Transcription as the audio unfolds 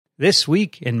This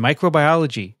Week in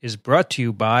Microbiology is brought to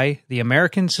you by the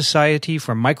American Society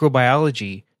for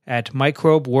Microbiology at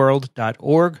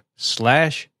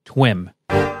microbeworld.org/TWiM.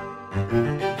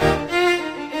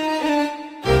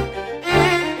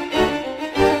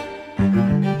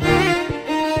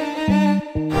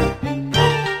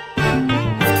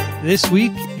 This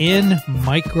Week in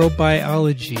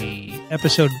Microbiology,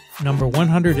 episode number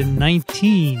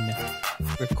 119,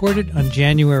 recorded on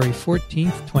January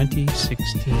 14th,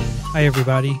 2016. Hi,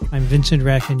 everybody. I'm Vincent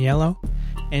Racaniello,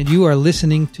 and you are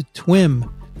listening to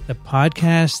TWiM, the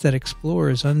podcast that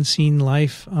explores unseen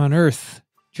life on Earth.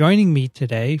 Joining me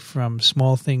today from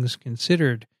Small Things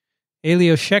Considered,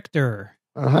 Elio Schaechter.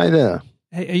 Hi there.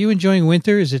 Hey, are you enjoying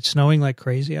winter? Is it snowing like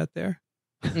crazy out there?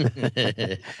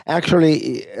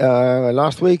 Actually,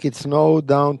 last week it snowed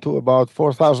down to about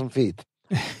 4,000 feet.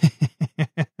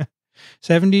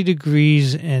 70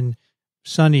 degrees and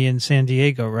sunny in San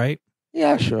Diego, right?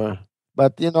 Yeah, sure.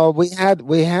 But you know, we had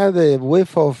a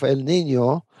whiff of El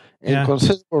Nino and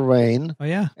considerable rain. Oh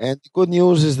yeah. And the good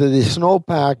news is that the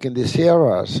snowpack in the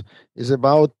Sierras is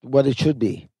about what it should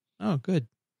be. Oh, good.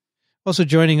 Also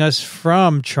joining us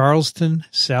from Charleston,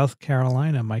 South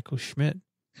Carolina, Michael Schmidt.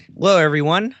 Hello,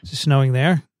 everyone. Is it snowing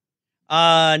there?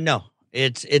 No.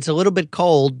 It's a little bit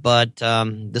cold, but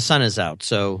the sun is out,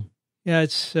 so... Yeah,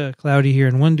 it's cloudy here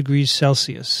and 1 degree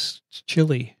Celsius. It's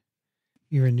chilly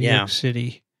here in New York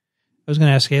City. I was going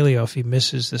to ask Elio if he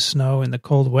misses the snow and the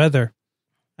cold weather.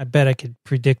 I bet I could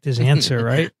predict his answer,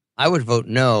 right? I would vote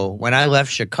no. When I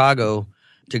left Chicago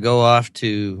to go off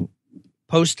to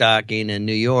postdocing in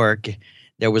New York,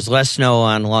 there was less snow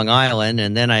on Long Island,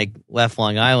 and then I left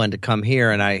Long Island to come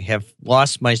here, and I have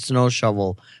lost my snow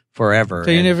shovel forever. So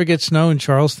you never get snow in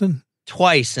Charleston?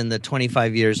 Twice in the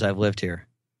 25 years I've lived here.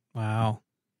 Wow.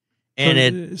 And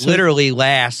it literally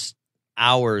lasts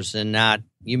hours and not,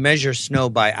 you measure snow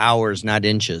by hours, not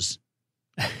inches.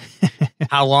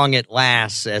 How long it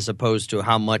lasts as opposed to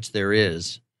how much there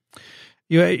is.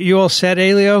 You all set,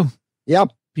 Elio?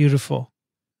 Yep. Beautiful.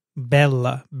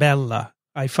 Bella.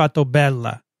 Hai fatto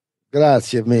bella.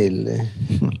 Grazie mille.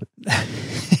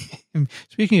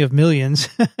 Speaking of millions.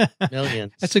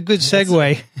 Millions. That's a good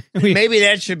segue. Maybe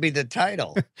that should be the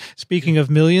title. Speaking of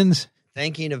millions.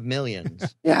 Thinking of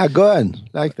millions. Yeah, good.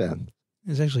 Like that.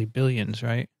 It's actually billions,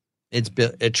 right? It's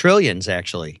trillions,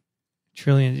 actually.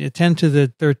 Trillion. 10 to the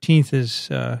 13th is...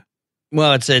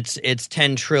 well, it's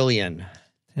 10 trillion.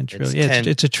 10 trillion.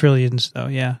 It's a trillions, though,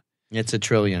 yeah. It's a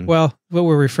trillion. Well, what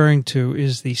we're referring to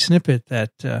is the snippet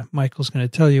that Michael's going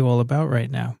to tell you all about right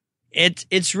now.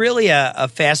 It's really a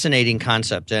fascinating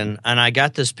concept, and I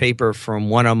got this paper from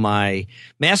one of my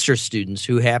master's students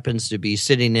who happens to be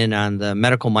sitting in on the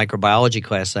medical microbiology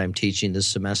class I'm teaching this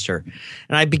semester.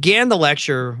 And I began the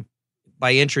lecture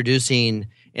by introducing,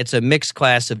 it's a mixed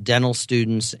class of dental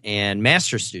students and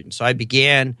master's students. So I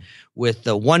began with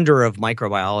the wonder of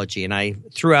microbiology, and I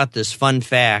threw out this fun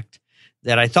fact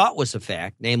that I thought was a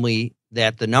fact, namely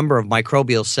that the number of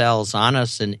microbial cells on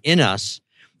us and in us,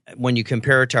 when you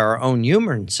compare it to our own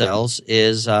human cells,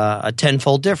 is a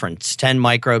tenfold difference, 10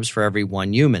 microbes for every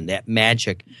one human, that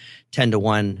magic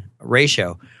 10-to-1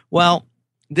 ratio. Well,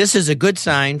 this is a good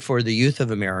sign for the youth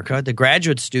of America. The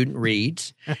graduate student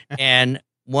reads, and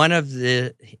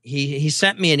he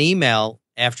sent me an email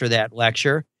after that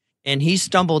lecture, and he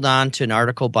stumbled onto an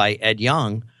article by Ed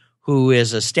Young, who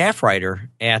is a staff writer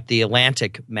at the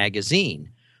Atlantic magazine,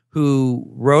 who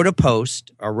wrote a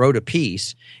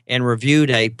piece and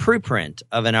reviewed a preprint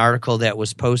of an article that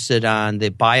was posted on the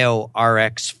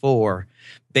BioRX4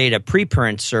 beta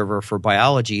preprint server for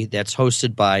biology that's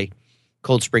hosted by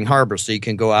Cold Spring Harbor. So you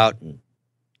can go out and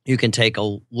you can take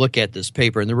a look at this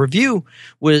paper. And the review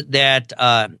that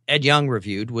Ed Young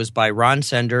reviewed was by Ron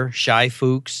Sender, Shai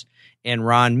Fuchs, and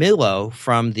Ron Milo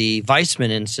from the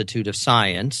Weizmann Institute of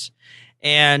Science.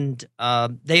 And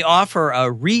they offer a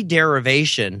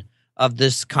re-derivation of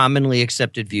this commonly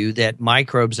accepted view that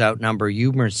microbes outnumber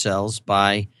human cells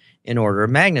by an order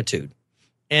of magnitude.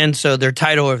 And so their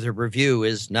title of the review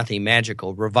is nothing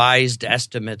magical, Revised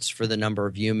Estimates for the Number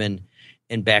of Human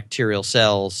and Bacterial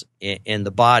Cells in the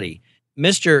Body.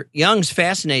 Mr. Young's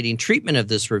fascinating treatment of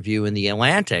this review in the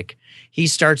Atlantic, he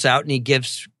starts out and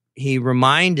he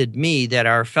reminded me that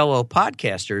our fellow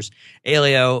podcasters,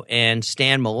 Elio and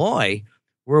Stan Malloy,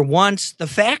 were once the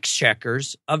fact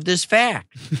checkers of this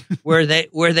fact, where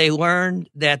they learned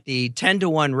that the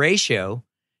 10-to-1 ratio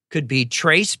could be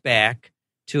traced back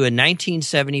to a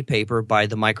 1970 paper by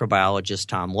the microbiologist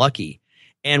Tom Luckey.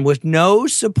 And with no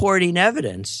supporting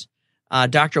evidence,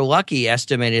 Dr. Luckey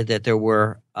estimated that there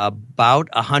were about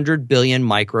 100 billion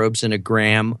microbes in a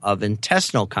gram of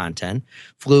intestinal content,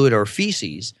 fluid or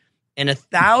feces, and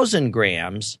 1,000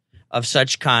 grams of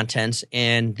such contents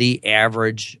in the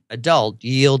average adult,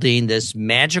 yielding this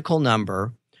magical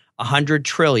number, 100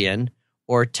 trillion,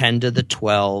 or 10 to the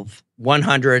 12,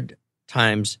 100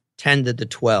 times 10 to the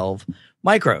 12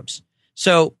 microbes.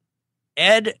 So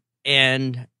Ed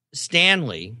and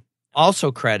Stanley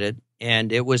also credit,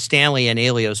 and it was Stanley and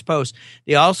Elio's post,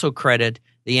 they also credit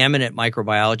the eminent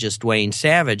microbiologist Duane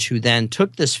Savage, who then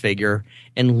took this figure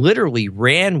and literally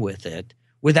ran with it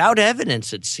without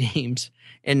evidence, it seems,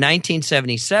 in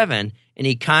 1977, and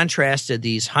he contrasted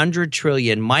these 100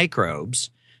 trillion microbes.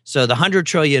 So the 100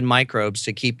 trillion microbes,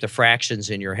 to keep the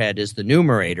fractions in your head, is the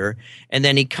numerator. And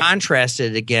then he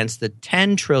contrasted it against the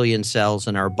 10 trillion cells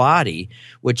in our body,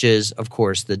 which is, of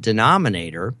course, the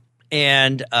denominator.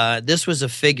 And this was a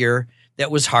figure that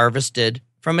was harvested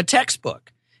from a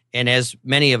textbook. And as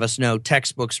many of us know,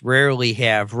 textbooks rarely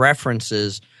have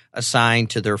references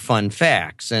assigned to their fun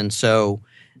facts. And so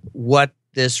what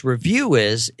this review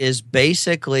is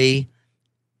basically,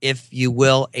 if you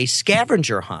will, a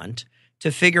scavenger hunt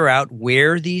to figure out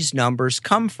where these numbers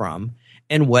come from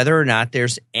and whether or not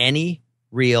there's any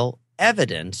real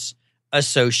evidence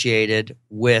associated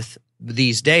with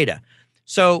these data.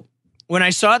 So when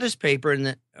I saw this paper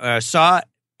and saw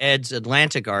Ed's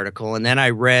Atlantic article, and then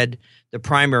I read the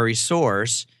primary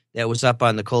source that was up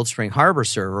on the Cold Spring Harbor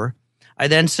server, I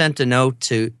then sent a note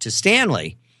to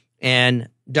Stanley, and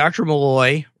Dr.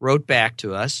 Malloy wrote back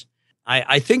to us.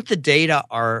 I think the data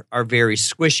are very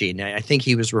squishy. I think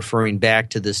he was referring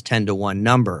back to this 10 to 1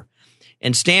 number.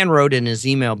 And Stan wrote in his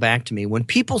email back to me, when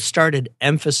people started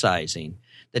emphasizing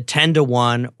the 10 to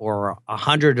 1 or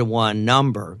 100 to 1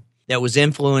 number that was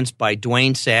influenced by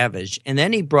Duane Savage, and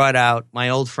then he brought out my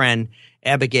old friend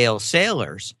Abigail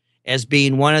Saylors as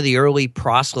being one of the early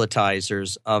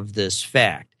proselytizers of this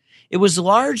fact. It was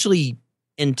largely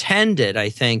intended, I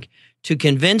think, to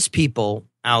convince people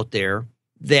out there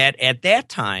that at that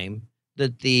time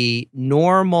that the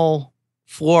normal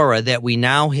flora that we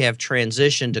now have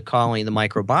transitioned to calling the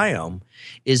microbiome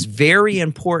is very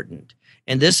important.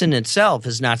 And this in itself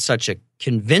is not such a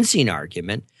convincing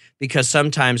argument, because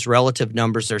sometimes relative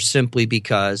numbers are simply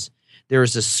because there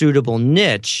is a suitable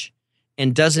niche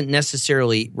and doesn't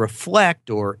necessarily reflect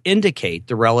or indicate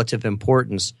the relative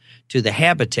importance to the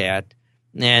habitat.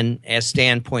 And as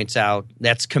Stan points out,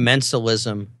 that's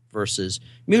commensalism versus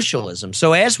mutualism.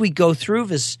 So as we go through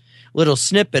this little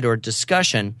snippet or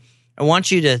discussion, I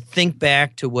want you to think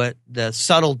back to what the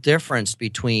subtle difference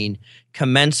between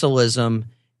commensalism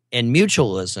and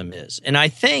mutualism is. And I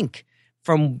think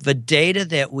from the data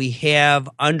that we have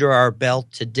under our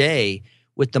belt today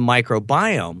with the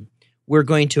microbiome, we're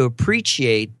going to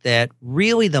appreciate that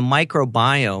really the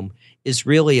microbiome is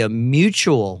really a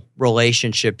mutual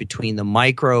relationship between the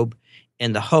microbe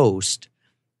and the host,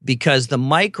 because the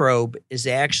microbe is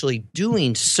actually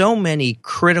doing so many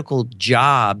critical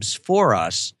jobs for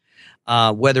us,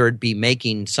 whether it be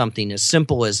making something as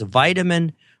simple as a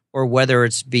vitamin or whether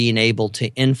it's being able to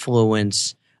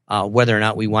influence whether or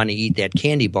not we want to eat that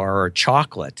candy bar or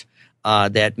chocolate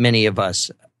that many of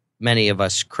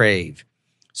us crave.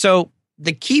 So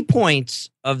the key points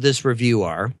of this review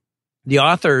are: the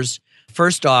authors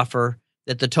first offer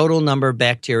that the total number of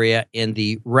bacteria in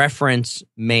the reference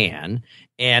man,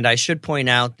 and I should point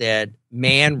out that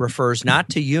man refers not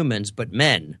to humans but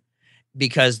men,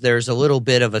 because there's a little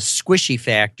bit of a squishy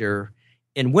factor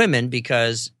in women,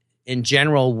 because in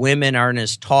general women aren't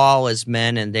as tall as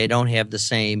men and they don't have the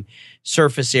same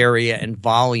surface area and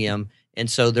volume, and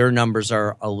so their numbers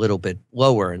are a little bit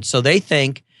lower. And so they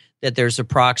think that there's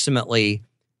approximately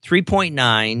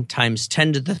 3.9 times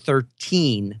 10 to the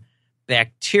 13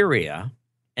 bacteria,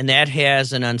 and that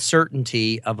has an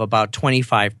uncertainty of about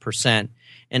 25%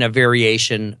 and a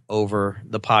variation over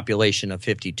the population of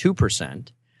 52%.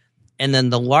 And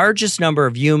then the largest number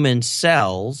of human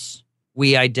cells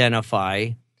we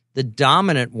identify, the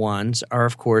dominant ones are,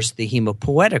 of course, the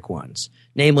hemopoietic ones,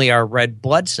 namely our red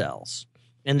blood cells.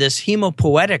 And this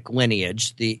hemopoietic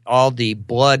lineage, all the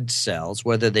blood cells,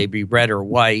 whether they be red or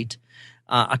white,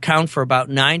 account for about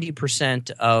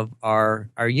 90% of our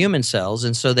human cells.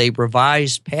 And so they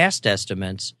revised past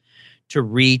estimates to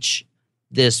reach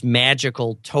this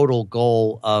magical total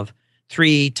goal of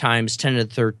 3 times 10 to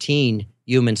the 13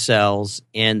 human cells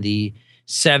in the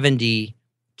 70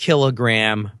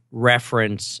 kilogram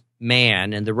reference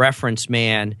man. And the reference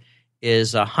man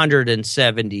is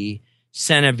 170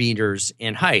 centimeters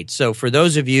in height. So for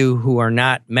those of you who are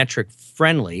not metric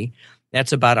friendly,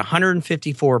 that's about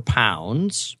 154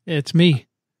 pounds. It's me.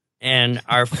 And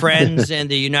our friends in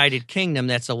the United Kingdom,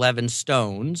 that's 11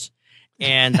 stones.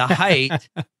 And the height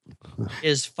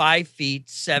is 5 feet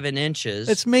 7 inches.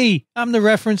 It's me. I'm the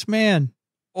reference man.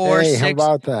 Or hey, how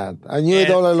about that? I knew it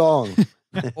all along.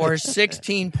 Or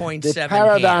 16.7 the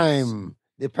paradigm.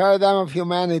 The paradigm of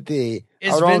humanity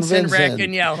is Vincent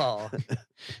Racaniello.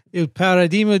 Il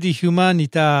paradigma di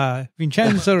humanità,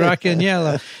 Vincenzo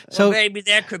Racaniello. So maybe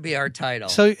that could be our title.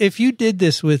 So if you did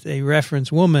this with a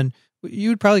reference woman,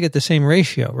 you'd probably get the same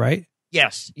ratio, right?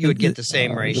 Yes, you would get the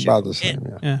same ratio. About the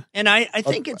same, yeah. And I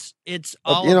think it's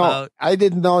all about. I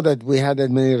didn't know that we had that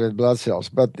many red blood cells,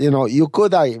 but you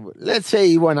could argue. Let's say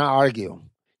you want to argue.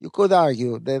 You could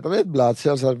argue that red blood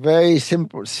cells are very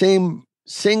simple,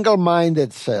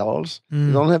 single-minded cells.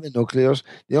 They don't have a nucleus.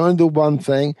 They only do one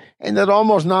thing, and they're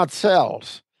almost not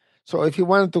cells. So if you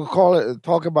wanted to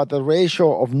talk about the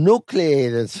ratio of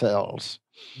nucleated cells,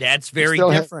 that's very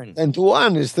different.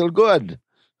 10-1 is still good.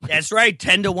 That's right.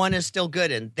 10-1 is still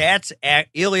good. And that's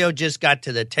Elio just got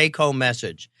to the take-home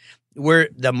message. Where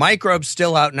the microbes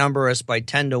still outnumber us by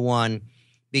 10-1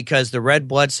 because the red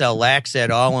blood cell lacks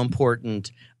that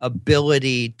all-important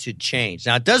ability to change.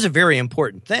 Now, it does a very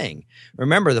important thing.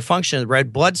 Remember, the function of the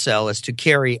red blood cell is to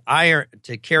carry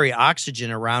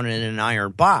oxygen around in an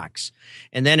iron box.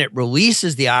 And then it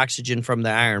releases the oxygen from the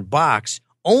iron box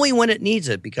only when it needs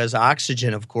it, because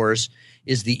oxygen, of course,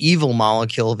 is the evil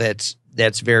molecule that's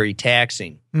very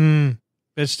taxing.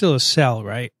 It's still a cell,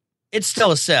 right? It's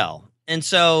still a cell. And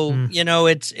so,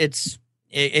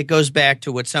 it goes back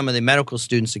to what some of the medical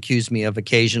students accuse me of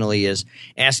occasionally, is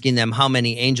asking them how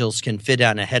many angels can fit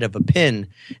on a head of a pin.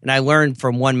 And I learned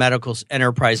from one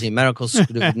enterprising medical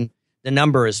student, the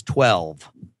number is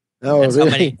 12. Oh, that's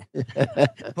really?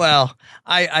 Well,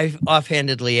 I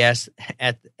offhandedly asked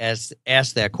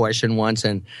that question once,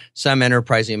 and some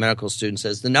enterprising medical student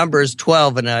says, the number is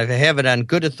 12, and I have it on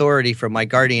good authority from my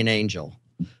guardian angel.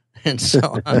 And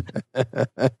so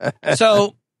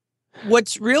so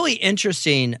what's really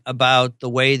interesting about the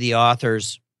way the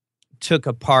authors took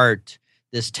apart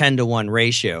this 10-1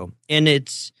 ratio, and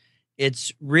it's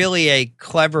really a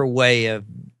clever way of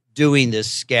doing this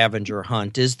scavenger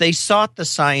hunt, is they sought the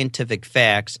scientific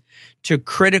facts to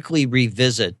critically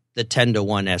revisit the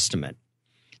 10-1 estimate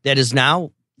that is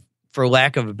now, for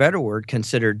lack of a better word,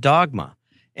 considered dogma.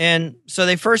 And so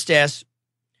they first asked,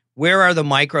 where are the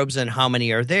microbes and how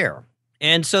many are there?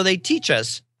 And so they teach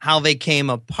us how they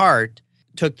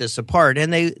took this apart,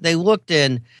 and they looked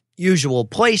in usual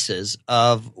places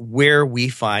of where we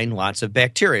find lots of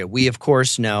bacteria. We, of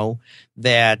course, know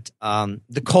that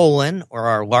the colon, or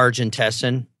our large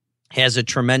intestine, has a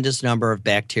tremendous number of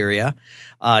bacteria,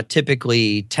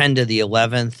 typically 10 to the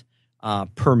 11th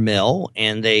per mil,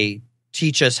 and they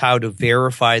teach us how to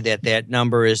verify that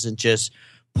number isn't just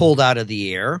pulled out of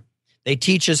the air. They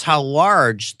teach us how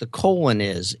large the colon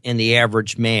is in the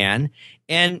average man.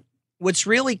 And what's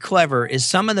really clever is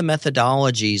some of the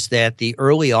methodologies that the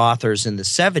early authors in the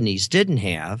 70s didn't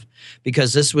have,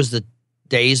 because this was the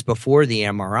days before the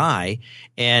MRI.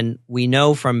 And we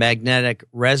know from magnetic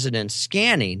resonance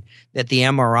scanning that the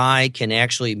MRI can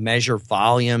actually measure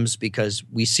volumes, because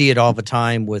we see it all the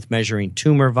time with measuring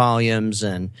tumor volumes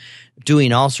and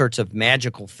doing all sorts of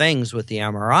magical things with the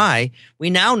MRI. We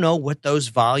now know what those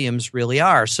volumes really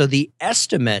are. So the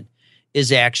estimate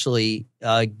is actually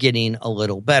getting a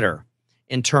little better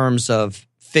in terms of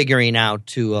figuring out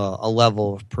to a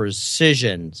level of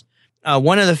precision.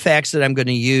 One of the facts that I'm going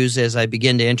to use as I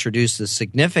begin to introduce the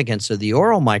significance of the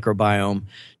oral microbiome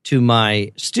to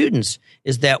my students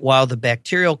is that while the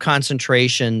bacterial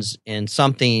concentrations in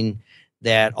something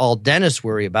that all dentists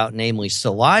worry about, namely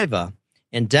saliva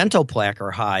and dental plaque,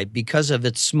 are high because of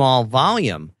its small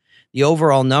volume, the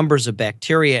overall numbers of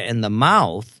bacteria in the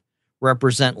mouth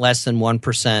represent less than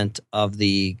 1% of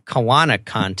the colonic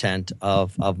content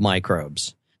of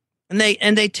microbes. And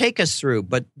they take us through,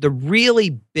 but the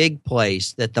really big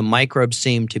place that the microbes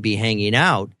seem to be hanging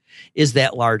out is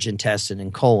that large intestine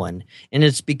and colon. And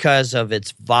it's because of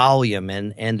its volume,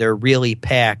 and they're really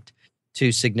packed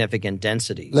to significant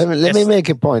densities. Let me make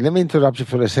a point. Let me interrupt you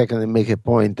for a second and make a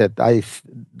point that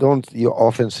you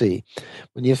often see.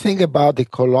 When you think about the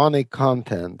colonic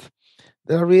content,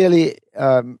 there are really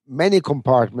many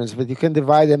compartments, but you can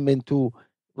divide them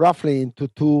roughly into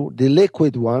two. The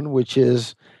liquid one, which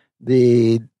is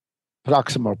the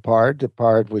proximal part, the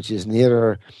part which is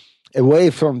away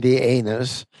from the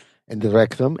anus and the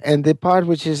rectum, and the part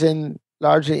which is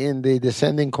largely in the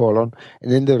descending colon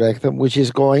and in the rectum, which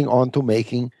is going on to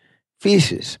making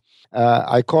feces.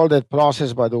 I call that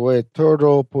process, by the way,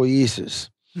 turdopoiesis.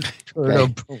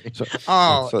 Okay.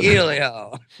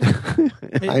 Elio.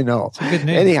 I know. It's a good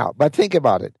name. Anyhow, but think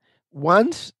about it.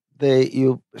 Once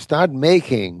you start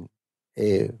making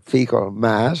a fecal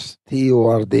mass,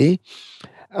 TURD,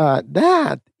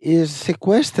 that is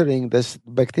sequestering this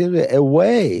bacteria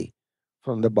away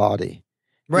from the body.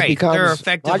 Right. It becomes They're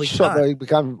effectively gone. it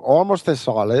becomes almost a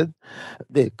solid,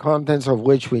 the contents of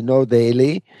which we know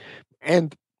daily.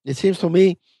 And it seems to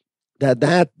me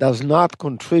that does not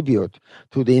contribute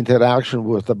to the interaction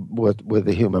with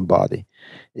the human body.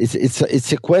 It's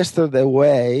sequestered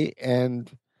away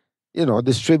and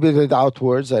distributed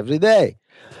outwards every day.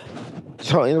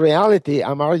 So in reality,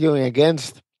 I'm arguing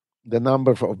against the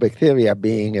number of bacteria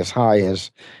being as high as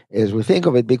we think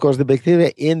of it, because the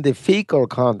bacteria in the fecal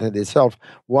content itself,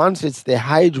 once it's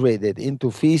dehydrated into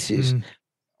feces,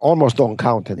 almost don't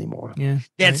count anymore. Yeah,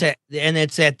 that's right. and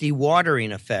it's that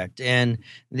dewatering effect. And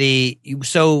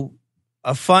so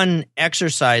a fun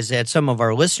exercise that some of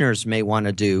our listeners may want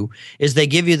to do is they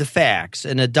give you the facts.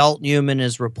 An adult human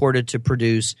is reported to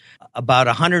produce about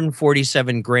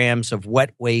 147 grams of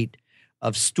wet weight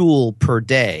of stool per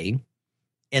day,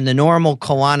 and the normal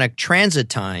colonic transit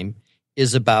time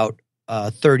is about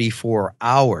 34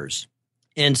 hours.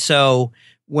 And so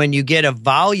when you get a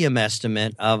volume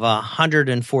estimate of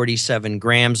 147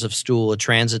 grams of stool, a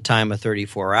transit time of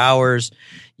 34 hours,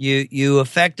 you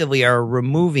effectively are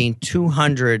removing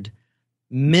 200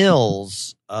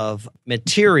 mils of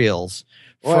materials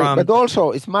from. But also,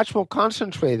 it's much more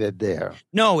concentrated there.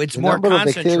 No, it's the more number of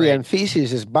concentrated. bacteria in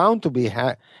feces is bound to be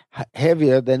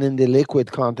heavier than in the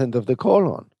liquid content of the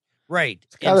colon. Right.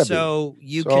 And so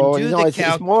you can do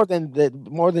it's more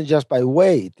than just by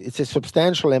weight. It's a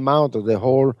substantial amount of the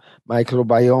whole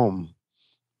microbiome.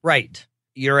 Right.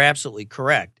 You're absolutely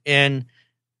correct. And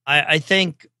I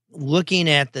think looking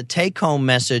at the take-home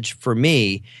message for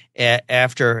me,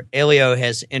 after Elio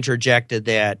has interjected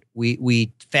that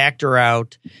we factor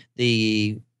out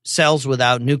the cells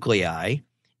without nuclei,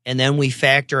 and then we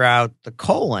factor out the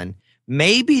colon,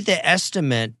 maybe the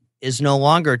estimate is no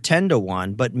longer 10 to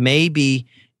 1, but maybe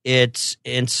it's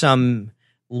in some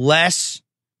less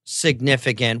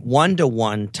significant 1 to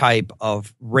 1 type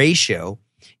of ratio.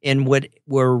 And what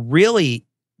were really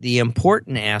the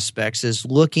important aspects is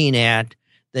looking at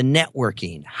the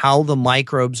networking, how the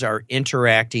microbes are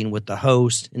interacting with the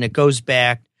host. And it goes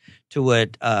back to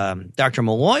what Dr.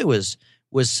 Malloy was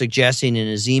suggesting in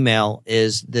his email,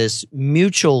 is this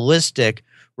mutualistic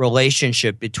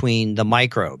relationship between the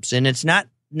microbes. And it's not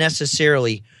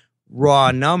necessarily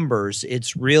raw numbers.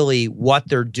 It's really what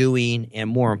they're doing, and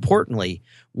more importantly,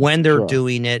 when they're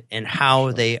doing it and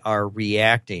how they are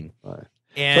reacting. Right.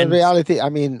 And so in reality, I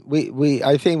mean,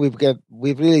 I think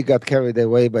we've really got carried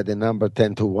away by the number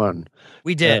 10 to 1.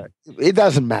 We did. It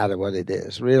doesn't matter what it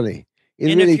is, really.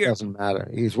 It really doesn't matter.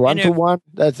 It's 1 to 1.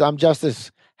 I'm just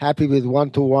as happy with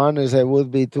 1 to 1 as I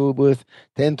would be with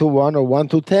 10 to 1 or 1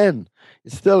 to 10.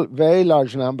 It's still very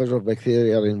large numbers of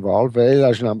bacteria are involved, very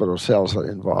large number of cells are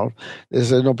involved.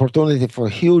 There's an opportunity for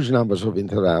huge numbers of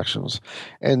interactions.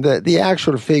 And the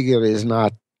actual figure is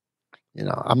not,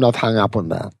 I'm not hung up on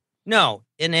that. No.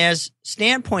 And as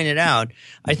Stan pointed out,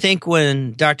 I think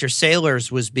when Dr.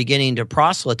 Saylors was beginning to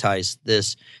proselytize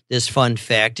this fun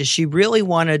fact, is she really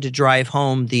wanted to drive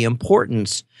home the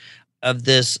importance of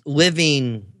this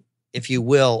living, if you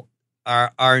will,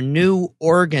 our new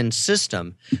organ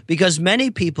system, because many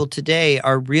people today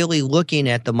are really looking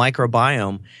at the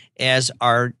microbiome as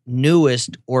our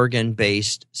newest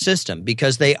organ-based system,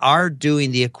 because they are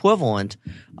doing the equivalent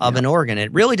of an organ.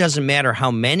 It really doesn't matter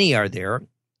how many are there.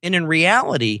 And in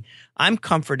reality, I'm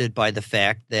comforted by the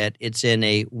fact that it's in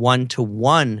a 1 to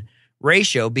 1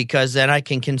 ratio, because then I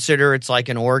can consider it's like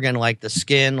an organ, like the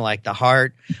skin, like the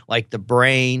heart, like the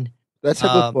brain. That's a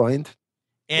good point.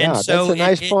 And so that's a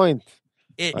nice point.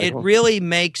 It really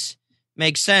makes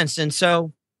sense. And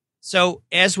so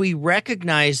as we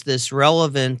recognize this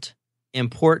relevant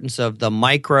importance of the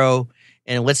micro,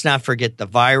 and let's not forget the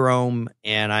virome,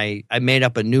 and I made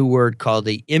up a new word called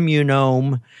the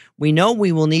immunome, we know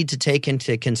we will need to take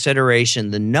into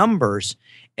consideration the numbers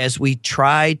as we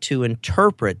try to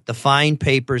interpret the fine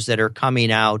papers that are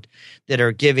coming out that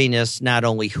are giving us not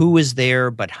only who is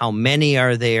there, but how many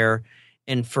are there.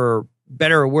 And for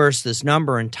better or worse, this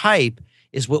number and type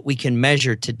is what we can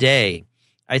measure today.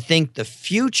 I think the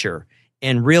future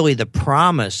and really the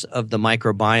promise of the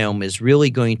microbiome is really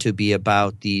going to be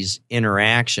about these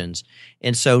interactions.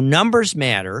 And so numbers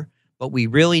matter, but we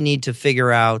really need to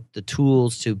figure out the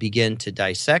tools to begin to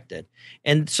dissect it.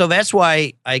 And so that's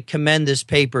why I commend this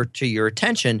paper to your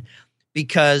attention,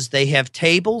 because they have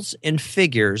tables and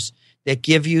figures that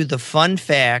give you the fun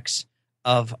facts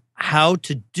of how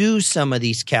to do some of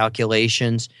these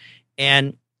calculations.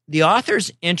 And the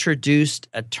authors introduced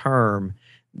a term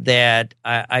that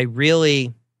I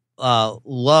really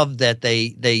loved that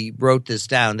they wrote this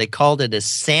down. They called it a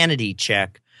sanity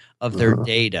check of their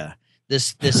data.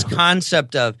 This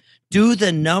concept of, do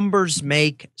the numbers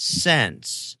make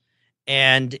sense?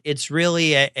 And it's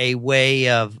really a way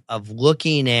of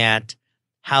looking at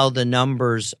how the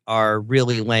numbers are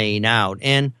really laying out.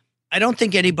 And I don't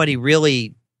think anybody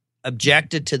really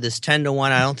objected to this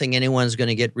 10-to-1. I don't think anyone's going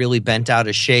to get really bent out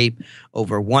of shape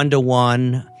over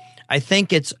 1-to-1. I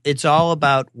think it's all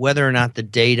about whether or not the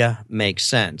data makes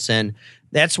sense. And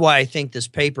that's why I think this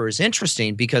paper is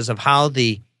interesting, because of how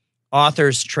the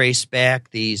authors trace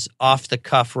back these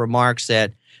off-the-cuff remarks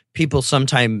that people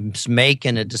sometimes make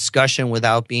in a discussion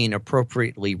without being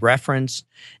appropriately referenced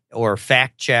or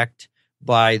fact-checked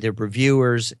by the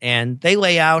reviewers. And they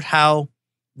lay out how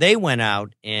they went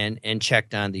out and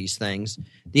checked on these things.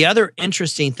 The other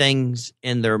interesting things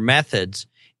in their methods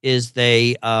is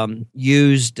they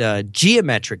used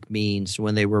geometric means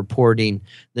when they were reporting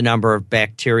the number of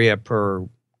bacteria per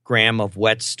gram of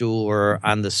wet stool or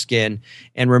on the skin.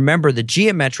 And remember, the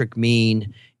geometric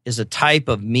mean is a type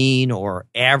of mean or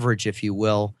average, if you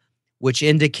will, which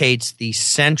indicates the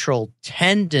central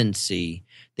tendency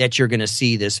that you're going to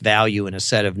see this value in a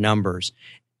set of numbers.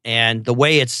 And the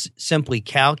way it's simply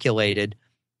calculated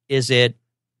is it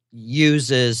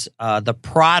uses the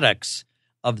products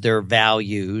of their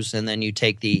values, and then you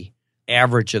take the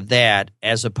average of that,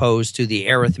 as opposed to the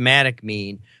arithmetic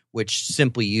mean, which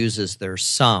simply uses their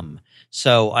sum.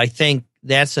 So I think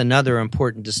that's another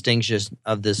important distinction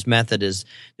of this method, is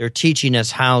they're teaching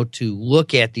us how to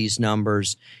look at these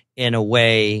numbers in a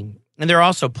way, and they're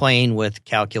also playing with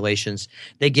calculations.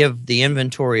 They give the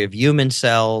inventory of human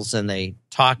cells, and they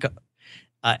talk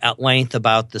at length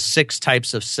about the 6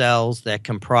 types of cells that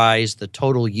comprise the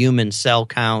total human cell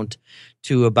count,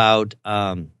 to about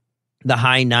the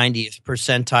high 90th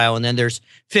percentile. And then there's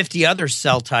 50 other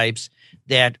cell types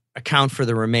that account for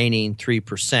the remaining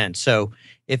 3%. So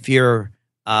if you're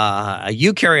a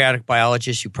eukaryotic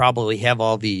biologist, you probably have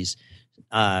all these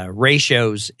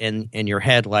ratios in your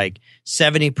head, like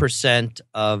 70%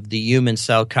 of the human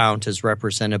cell count is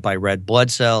represented by red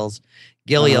blood cells.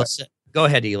 Go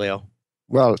ahead, Elio.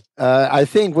 Well, I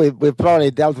think we've probably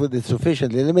dealt with it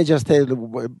sufficiently. Let me just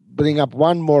bring up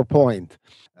one more point.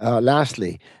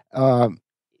 Lastly,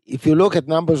 if you look at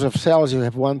numbers of cells, you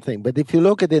have one thing. But if you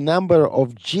look at the number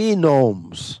of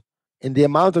genomes and the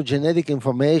amount of genetic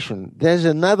information, there's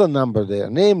another number there.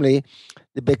 Namely,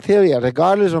 the bacteria,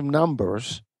 regardless of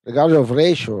numbers, regardless of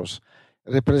ratios,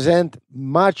 represent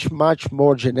much, much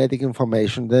more genetic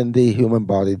information than the human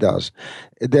body does.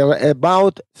 There are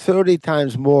about 30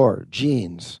 times more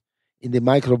genes in the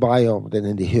microbiome than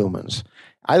in the humans.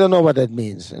 I don't know what that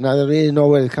means, and I don't really know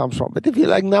where it comes from. But if you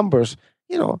like numbers,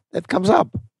 that comes up.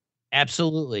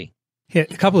 Absolutely. Yeah,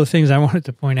 a couple of things I wanted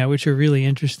to point out, which are really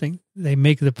interesting. They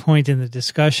make the point in the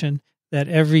discussion that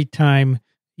every time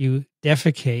you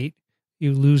defecate,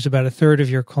 you lose about a third of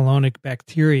your colonic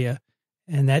bacteria.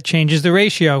 And that changes the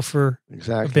ratio for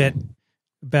a bit,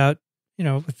 about,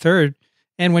 a third.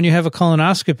 And when you have a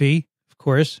colonoscopy, of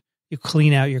course, you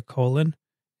clean out your colon.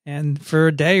 And for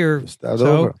a day or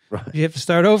so, you have to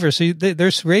start over. So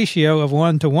this ratio of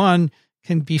 1-to-1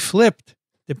 can be flipped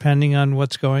depending on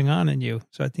what's going on in you.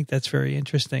 So I think that's very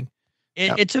interesting.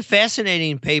 It's a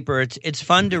fascinating paper. It's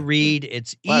fun to read.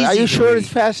 It's easy. Are you sure read. It's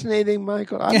fascinating,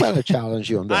 Michael? I'm going to challenge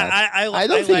you on that. I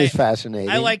don't think it's fascinating.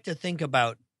 I like to think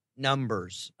about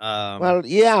numbers. Well,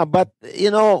 yeah, but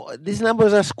these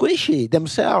numbers are squishy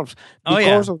themselves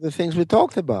because of the things we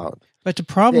talked about. But the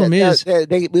problem is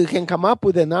we can come up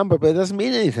with a number, but it doesn't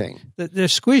mean anything. They're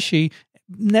squishy.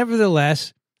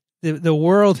 Nevertheless, the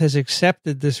world has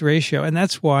accepted this ratio, and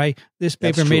that's why this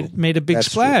paper made a big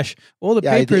splash. True. All the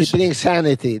papers.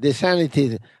 The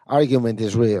sanity argument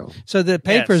is real. So the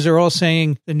papers are all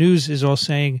saying, the news is all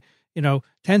saying,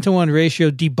 10-to-1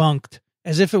 ratio debunked,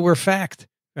 as if it were fact.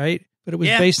 Right? But it was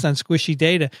based on squishy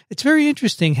data. It's very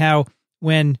interesting how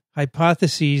when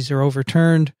hypotheses are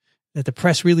overturned, that the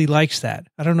press really likes that.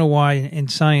 I don't know why in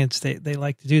science they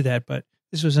like to do that, but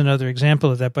this was another example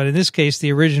of that. But in this case,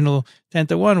 the original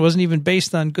 10-to-1 wasn't even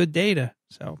based on good data.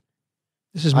 So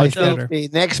this is much better. The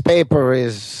next paper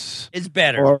is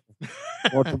better.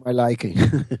 More to my liking.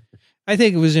 I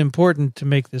think it was important to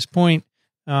make this point.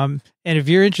 And if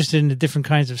you're interested in the different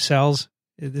kinds of cells,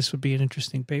 this would be an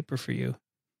interesting paper for you.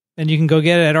 And you can go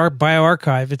get it at our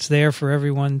bioarchive. It's there for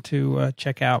everyone to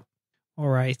check out. All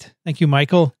right. Thank you,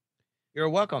 Michael. You're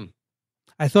welcome.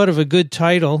 I thought of a good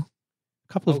title,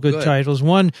 a couple of good titles.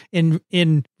 One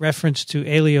in reference to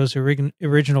Elio's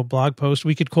original blog post.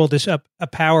 We could call this a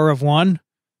power of one.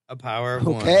 A power of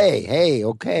one.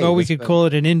 Okay. Or we could call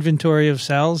it an inventory of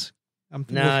cells. I'm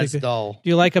No, terrifically it's good. dull. Do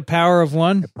you like a power of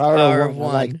one? Power of I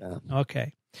like that.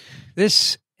 Okay.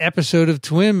 This episode of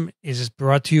TWiM is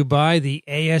brought to you by the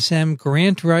ASM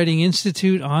Grant Writing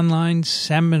Institute online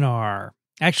seminar.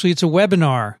 Actually, it's a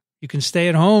webinar. You can stay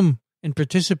at home and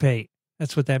participate.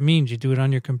 That's what that means. You do it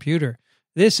on your computer.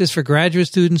 This is for graduate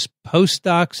students,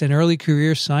 postdocs, and early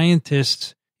career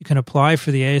scientists. You can apply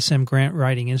for the ASM Grant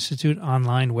Writing Institute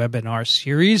online webinar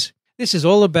series. This is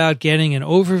all about getting an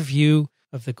overview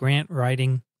of the grant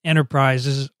writing enterprise.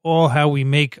 This is all how we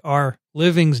make our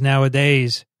livings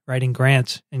nowadays, writing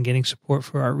grants and getting support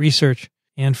for our research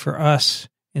and for us.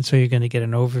 And so you're going to get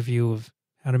an overview of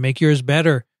how to make yours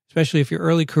better, especially if you're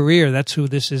early career. That's who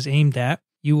this is aimed at.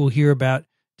 You will hear about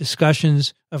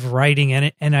discussions of writing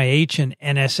NIH and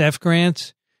NSF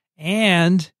grants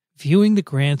and viewing the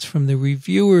grants from the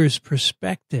reviewer's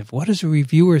perspective. What does a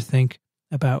reviewer think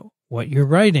about what you're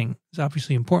writing? It's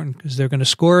obviously important because they're going to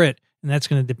score it, and that's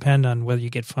going to depend on whether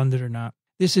you get funded or not.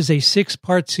 This is a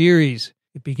 6-part series.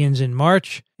 It begins in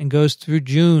March and goes through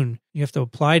June. You have to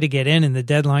apply to get in, and the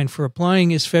deadline for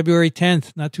applying is February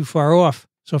 10th, not too far off.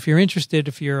 So if you're interested,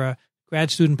 if you're a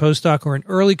grad student, postdoc, or an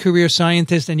early career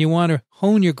scientist and you want to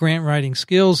hone your grant writing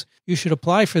skills, you should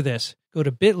apply for this. Go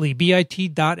to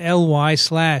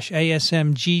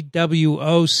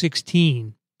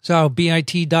bit.ly/ASMGWO16. So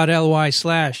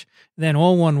bit.ly/ then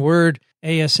all one word,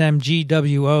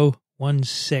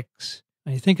 ASMGWO16.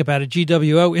 When you think about it,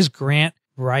 GWO is Grant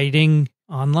Writing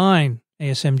Online,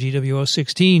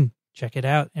 ASMGWO16. Check it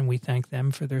out, and we thank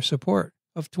them for their support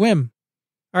of TWiM.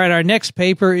 All right, our next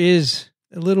paper is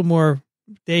a little more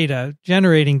data,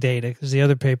 generating data, because the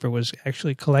other paper was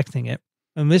actually collecting it.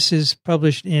 And this is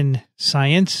published in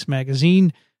Science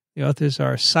magazine. The authors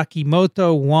are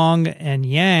Sakimoto, Wang, and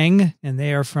Yang, and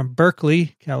they are from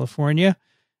Berkeley, California.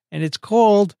 And it's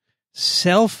called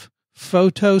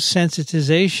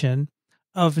Self-Photosensitization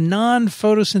of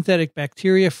Non-Photosynthetic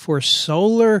Bacteria for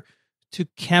Solar to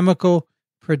Chemical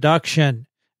Production.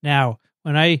 Now,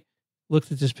 when I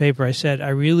looked at this paper, I said, I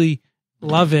really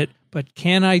love it, but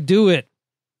can I do it?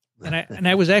 And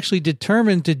I was actually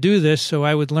determined to do this so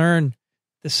I would learn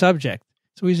the subject.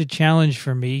 It's always a challenge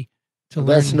for me to learn.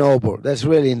 That's noble. That's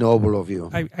really noble of you.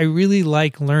 I really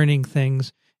like learning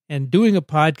things, and doing a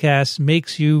podcast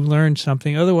makes you learn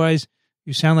something. Otherwise,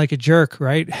 you sound like a jerk,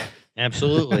 right?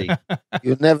 Absolutely.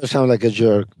 You never sound like a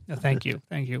jerk. Oh, thank you.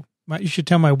 Thank you. You should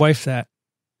tell my wife that.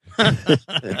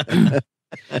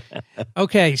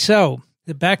 Okay, so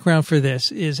the background for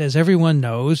this is, as everyone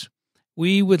knows,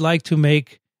 we would like to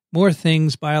make more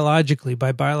things biologically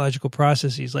by biological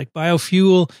processes like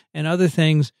biofuel and other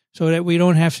things so that we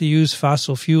don't have to use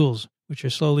fossil fuels, which are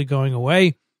slowly going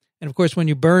away. And of course, when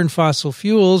you burn fossil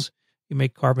fuels, you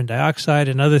make carbon dioxide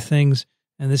and other things,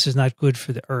 and this is not good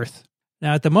for the earth.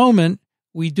 Now, at the moment,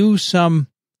 we do some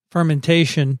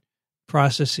fermentation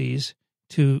processes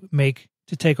to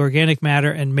take organic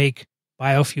matter and make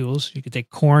biofuels. You could take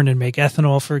corn and make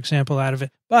ethanol, for example, out of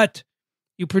it. But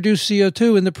you produce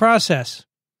CO2 in the process,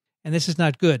 and this is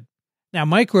not good. Now,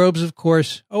 microbes, of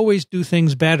course, always do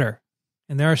things better.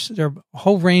 And there are a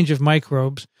whole range of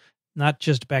microbes, not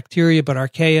just bacteria, but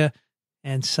archaea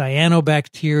and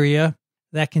cyanobacteria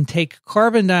that can take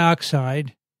carbon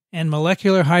dioxide and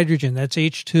molecular hydrogen, that's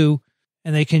H2,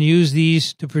 and they can use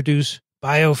these to produce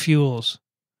biofuels,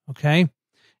 okay?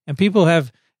 And people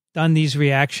have done these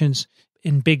reactions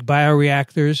in big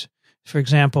bioreactors. For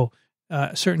example,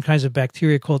 certain kinds of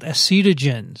bacteria called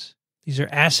acetogens. These are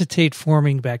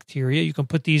acetate-forming bacteria. You can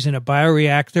put these in a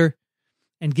bioreactor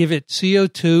and give it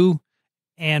CO2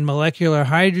 and molecular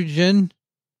hydrogen,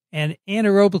 and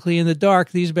anaerobically in the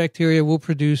dark, these bacteria will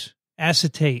produce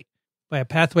acetate by a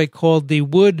pathway called the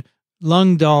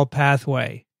Wood-Lungdahl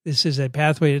pathway. This is a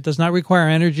pathway that does not require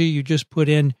energy. You just put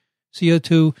in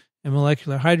CO2 and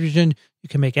molecular hydrogen. You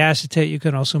can make acetate. You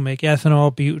can also make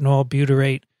ethanol, butanol,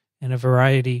 butyrate, and a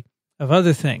variety of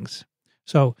other things.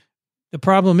 So the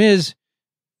problem is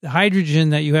the hydrogen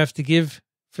that you have to give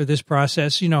for this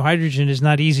process. You know, hydrogen is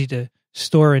not easy to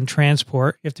store and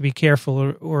transport. You have to be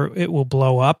careful or it will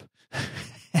blow up.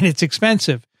 And it's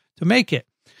expensive to make it.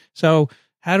 So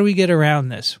how do we get around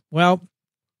this? Well,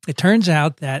 it turns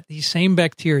out that these same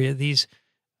bacteria, these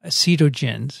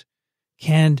acetogens,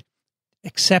 can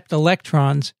accept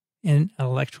electrons in an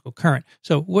electrical current.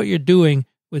 So what you're doing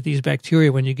with these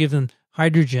bacteria when you give them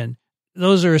hydrogen,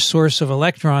 those are a source of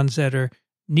electrons that are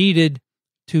needed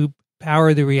to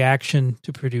power the reaction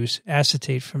to produce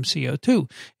acetate from CO2.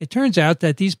 It turns out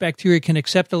that these bacteria can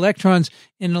accept electrons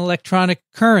in an electronic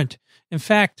current. In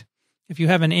fact, if you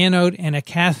have an anode and a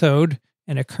cathode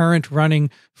and a current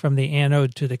running from the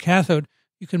anode to the cathode,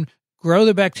 you can grow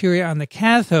the bacteria on the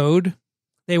cathode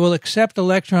they will accept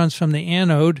electrons from the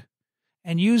anode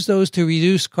and use those to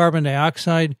reduce carbon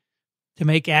dioxide to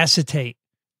make acetate.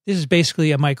 This is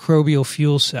basically a microbial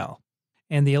fuel cell.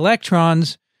 And the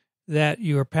electrons that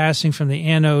you are passing from the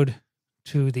anode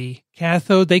to the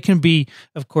cathode, they can be,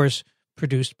 of course,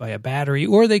 produced by a battery,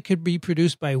 or they could be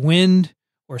produced by wind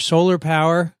or solar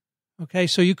power. Okay,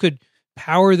 so you could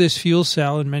power this fuel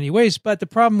cell in many ways, but the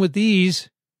problem with these,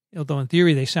 although in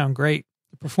theory they sound great,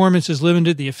 the performance is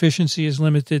limited, the efficiency is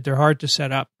limited, they're hard to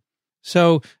set up.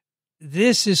 So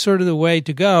this is sort of the way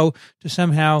to go to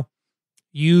somehow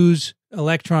use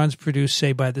electrons produced,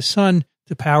 say, by the sun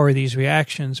to power these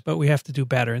reactions, but we have to do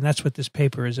better, and that's what this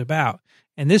paper is about.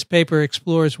 And this paper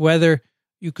explores whether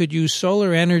you could use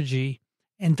solar energy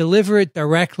and deliver it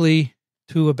directly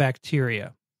to a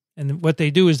bacteria. And what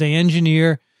they do is they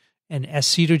engineer an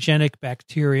acetogenic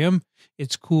bacterium.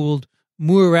 It's called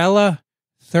Muirella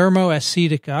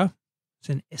thermoacetica. It's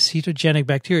an acetogenic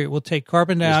bacteria. It will take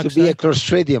carbon dioxide. Used to be a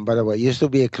Clostridium, by the way. Used to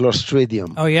be a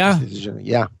Clostridium. Oh, yeah?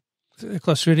 Yeah.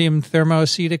 Clostridium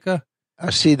thermoacetica? I'll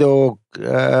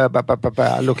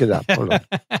look it up. Hold on.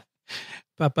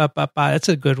 That's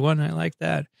a good one. I like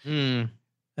that.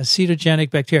 Acetogenic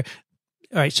bacteria.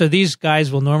 All right, so these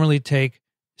guys will normally take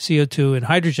CO2 and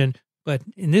hydrogen, but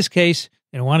in this case,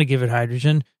 they don't want to give it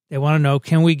hydrogen. They want to know,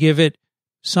 can we give it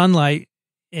sunlight,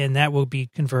 and that will be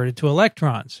converted to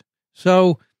electrons.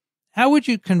 So how would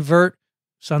you convert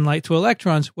sunlight to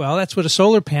electrons? Well, that's what a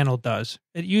solar panel does.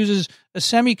 It uses a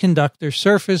semiconductor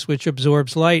surface which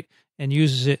absorbs light and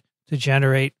uses it to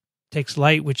generate, takes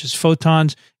light, which is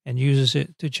photons, and uses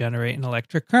it to generate an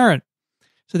electric current.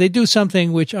 So they do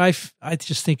something which I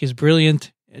just think is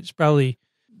brilliant. It's probably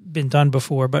been done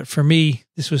before, but for me,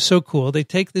 this was so cool. They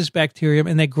take this bacterium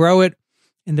and they grow it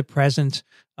in the presence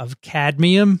of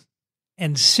cadmium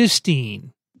and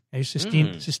cysteine. Okay,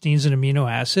 cysteine is an amino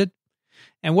acid.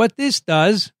 And what this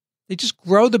does, they just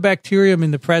grow the bacterium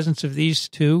in the presence of these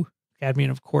two.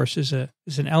 Cadmium, of course, is an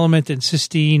element, and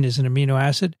cysteine is an amino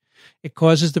acid. It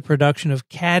causes the production of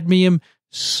cadmium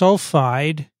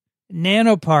sulfide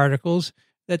nanoparticles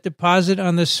that deposit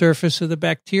on the surface of the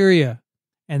bacteria.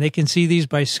 And they can see these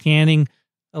by scanning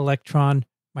electron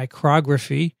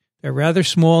micrography. They're rather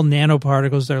small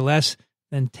nanoparticles. They're less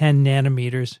than 10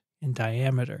 nanometers in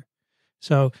diameter.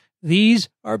 So these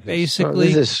are basically...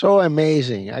 This is so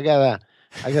amazing. I gotta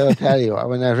tell you,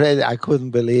 when I read it, I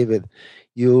couldn't believe it.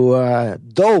 You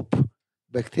dope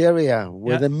bacteria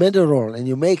with a mineral, and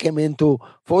you make them into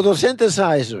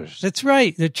photosynthesizers. That's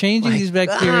right. They're changing these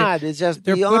bacteria. God, it's just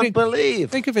beyond belief.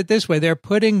 Think of it this way. They're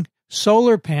putting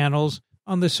solar panels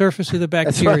on the surface of the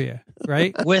bacteria,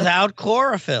 right? Without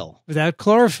chlorophyll. Without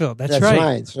chlorophyll. That's right.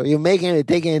 right. So you're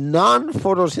taking a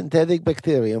non-photosynthetic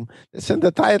bacterium, that's in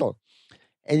the title,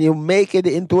 and you make it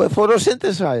into a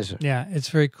photosynthesizer. Yeah, it's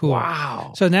very cool.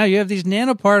 Wow. So now you have these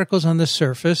nanoparticles on the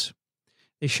surface.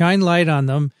 They shine light on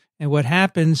them. And what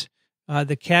happens,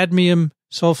 the cadmium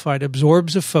sulfide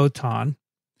absorbs a photon,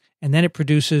 and then it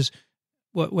produces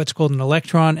what's called an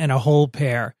electron and a hole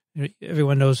pair.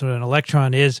 Everyone knows what an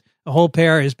electron is. A hole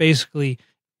pair is basically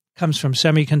comes from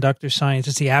semiconductor science.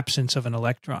 It's the absence of an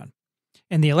electron.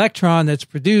 And the electron that's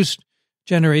produced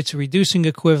generates a reducing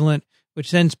equivalent, which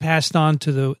then is passed on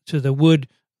to the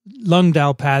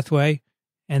Wood-Lungdahl pathway,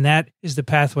 and that is the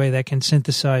pathway that can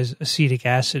synthesize acetic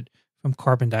acid from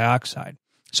carbon dioxide.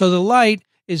 So the light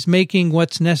is making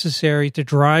what's necessary to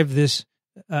drive this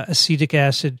acetic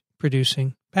acid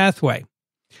producing pathway.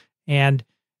 And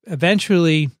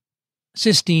eventually,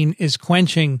 cysteine is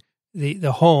quenching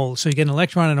the hole. So you get an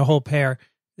electron and a hole pair.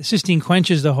 The cysteine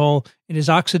quenches the hole. It is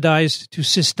oxidized to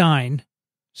cysteine.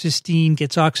 Cysteine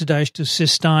gets oxidized to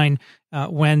cysteine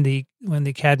when the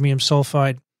cadmium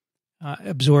sulfide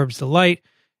absorbs the light.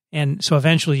 And so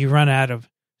eventually you run out of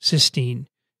cysteine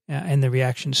and the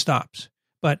reaction stops.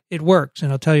 But it works,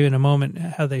 and I'll tell you in a moment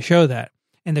how they show that.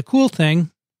 And the cool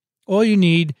thing, all you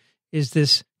need is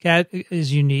the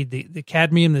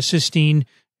cadmium, the cysteine,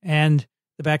 and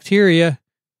the bacteria,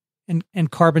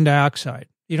 and carbon dioxide.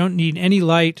 You don't need any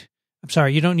light.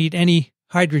 You don't need any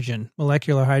hydrogen,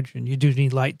 molecular hydrogen. You do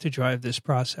need light to drive this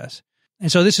process.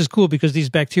 And so this is cool because these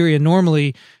bacteria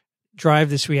normally drive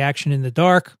this reaction in the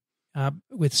dark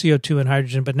with CO2 and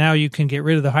hydrogen, but now you can get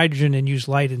rid of the hydrogen and use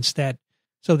light instead.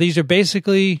 So these are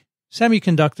basically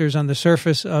semiconductors on the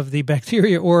surface of the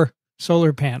bacteria or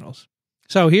solar panels.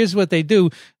 So here's what they do.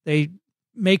 They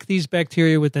make these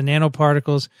bacteria with the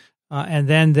nanoparticles, and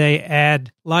then they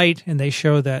add light, and they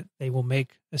show that they will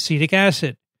make acetic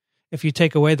acid. If you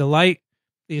take away the light,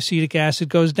 the acetic acid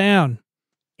goes down.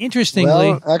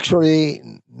 Interestingly... Well, actually,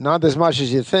 not as much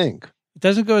as you think. It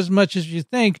doesn't go as much as you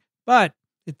think, but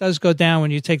it does go down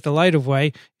when you take the light away.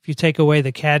 If you take away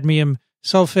the cadmium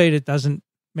sulfate, it doesn't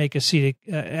make acetic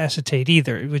acetate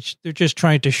either, which they're just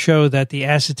trying to show that the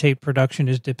acetate production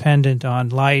is dependent on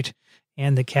light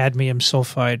and the cadmium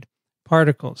sulfide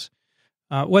particles.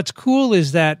 What's cool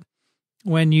is that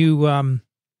when you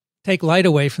take light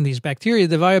away from these bacteria,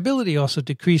 the viability also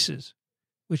decreases,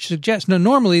 which suggests,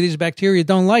 normally these bacteria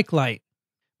don't like light,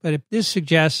 but this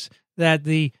suggests that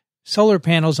the solar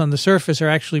panels on the surface are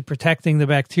actually protecting the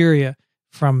bacteria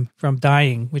from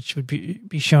dying, which would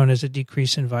be shown as a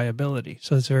decrease in viability.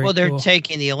 So it's very they're cool.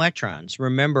 taking the electrons.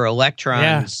 Remember,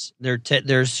 electrons,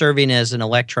 they're serving as an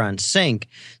electron sink,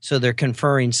 so they're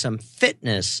conferring some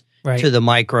fitness to the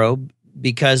microbe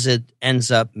because it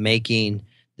ends up making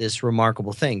this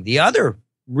remarkable thing. The other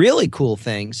really cool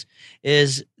things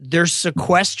is they're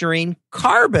sequestering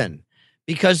carbon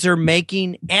because they're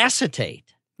making acetate.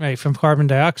 Right, from carbon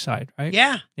dioxide, right?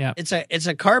 Yeah. It's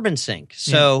a carbon sink.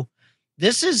 So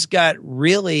this has got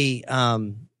really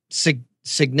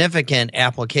significant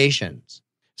applications.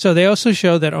 So they also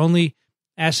show that only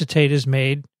acetate is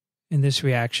made in this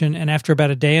reaction, and after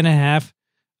about a day and a half,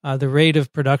 the rate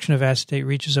of production of acetate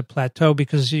reaches a plateau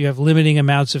because you have limiting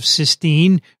amounts of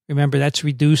cysteine. Remember, that's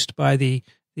reduced by the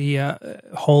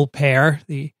whole pair,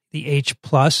 the H+.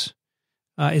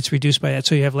 It's reduced by that,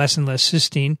 so you have less and less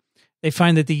cysteine. They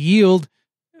find that the yield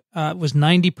was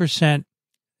 90%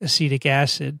 acetic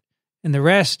acid, and the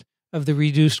rest of the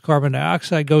reduced carbon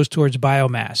dioxide goes towards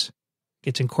biomass,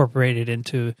 gets incorporated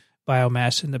into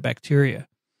biomass in the bacteria.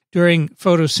 During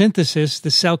photosynthesis,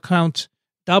 the cell counts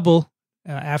double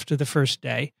after the first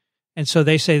day, and so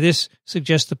they say this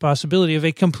suggests the possibility of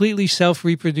a completely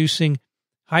self-reproducing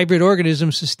hybrid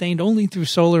organism sustained only through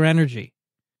solar energy.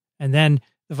 And then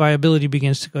the viability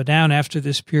begins to go down after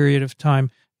this period of time,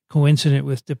 coincident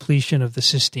with depletion of the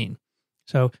cysteine.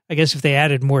 So I guess if they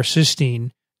added more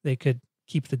cysteine, they could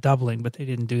keep the doubling, but they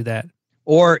didn't do that.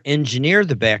 Or engineer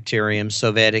the bacterium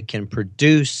so that it can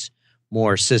produce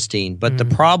more cysteine. But the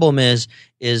problem is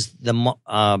the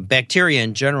bacteria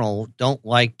in general don't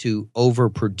like to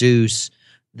overproduce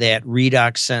that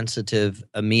redox-sensitive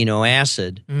amino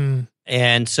acid.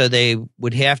 And so they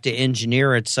would have to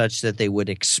engineer it such that they would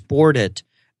export it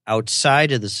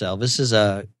outside of the cell. This is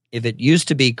if it used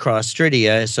to be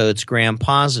Clostridia, so it's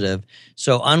gram-positive.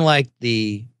 So unlike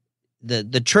the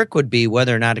trick would be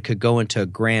whether or not it could go into a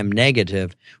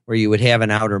gram-negative, where you would have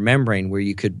an outer membrane where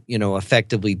you could,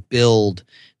 effectively build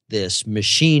this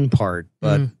machine part.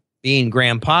 But being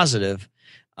gram-positive,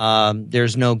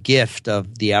 there's no gift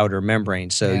of the outer membrane.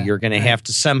 So you're going to have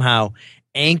to somehow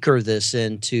anchor this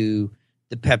into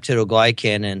the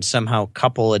peptidoglycan and somehow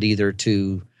couple it either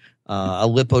to a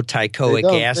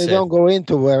lipoteichoic acid. They don't go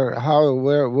into where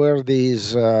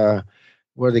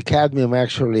the cadmium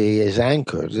actually is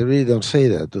anchored. They really don't say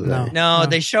that, do they? No.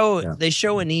 They show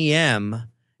an EM,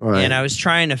 and I was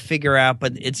trying to figure out,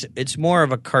 but it's more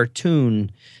of a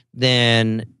cartoon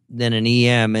than an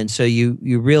EM, and so you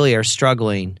really are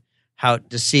struggling how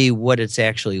to see what it's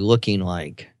actually looking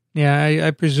like. Yeah,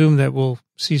 I presume that we'll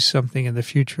see something in the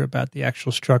future about the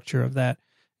actual structure of that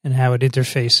and how it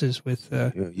interfaces with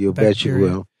you bet you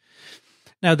will.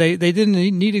 Now, they did a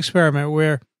neat experiment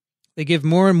where they give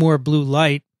more and more blue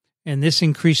light, and this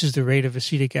increases the rate of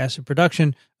acetic acid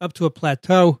production up to a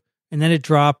plateau, and then it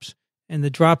drops, and the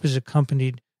drop is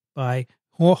accompanied by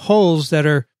holes that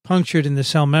are punctured in the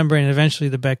cell membrane, and eventually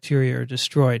the bacteria are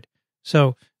destroyed.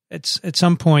 So at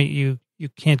some point, you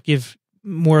can't give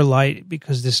more light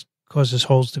because this causes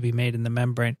holes to be made in the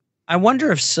membrane. I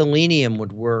wonder if selenium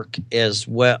would work as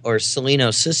well, or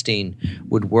selenocysteine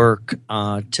would work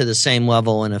to the same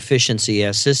level in efficiency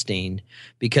as cysteine,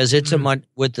 because it's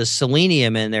with the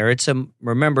selenium in there.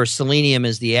 Remember, selenium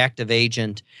is the active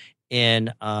agent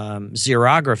in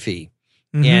xerography,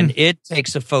 and it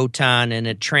takes a photon and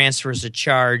it transfers a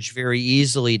charge very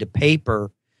easily to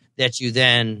paper that you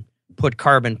then put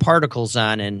carbon particles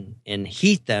on and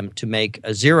heat them to make a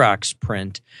Xerox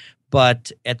print.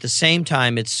 But at the same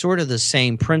time, it's sort of the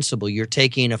same principle. You're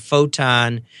taking a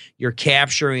photon, you're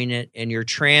capturing it, and you're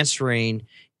transferring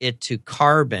it to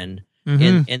carbon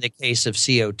in the case of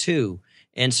CO2.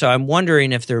 And so I'm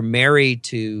wondering if they're married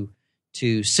to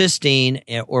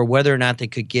cysteine, or whether or not they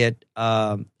could get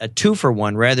a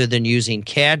 2-for-1 rather than using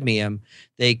cadmium.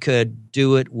 They could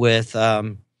do it with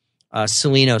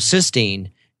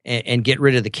selenocysteine and get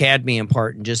rid of the cadmium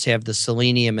part and just have the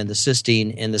selenium and the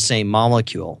cysteine in the same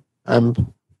molecule.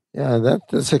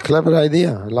 That's a clever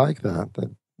idea. I like that.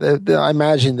 I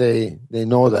imagine they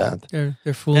know that.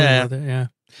 They're fooling with it,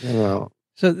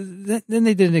 So then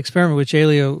they did an experiment which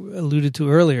Elio alluded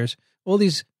to earlier. All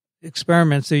these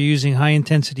experiments, they're using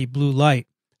high-intensity blue light.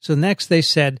 So next they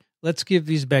said, let's give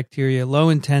these bacteria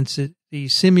low-intensity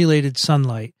simulated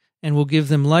sunlight, and we'll give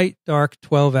them light, dark,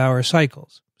 12-hour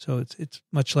cycles. So it's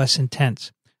much less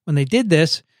intense. When they did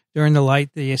this, during the light,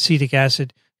 the acetic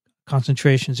acid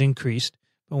concentrations increased.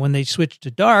 But when they switched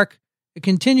to dark, it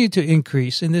continued to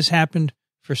increase, and this happened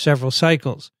for several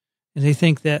cycles. And they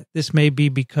think that this may be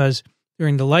because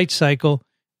during the light cycle,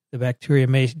 the bacteria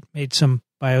made some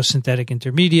biosynthetic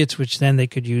intermediates, which then they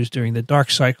could use during the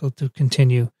dark cycle to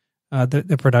continue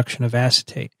the production of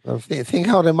acetate. Well, think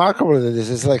how remarkable it is.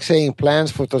 It's like saying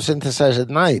plants photosynthesize at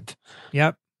night.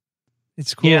 Yep.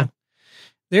 It's cool. Yeah.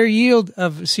 Their yield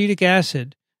of acetic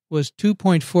acid was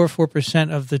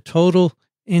 2.44% of the total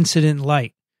incident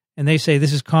light. And they say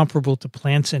this is comparable to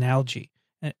plants and algae.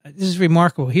 This is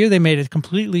remarkable. Here they made a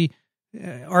completely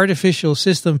artificial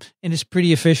system, and it's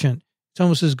pretty efficient. It's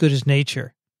almost as good as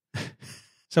nature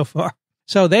so far.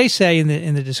 So they say in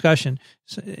the discussion,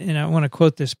 and I want to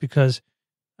quote this because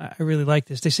I really like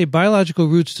this. They say biological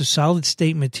routes to solid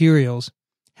state materials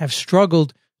have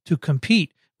struggled to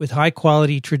compete with high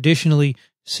quality, traditionally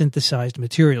synthesized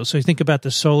materials. So you think about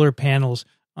the solar panels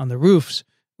on the roofs,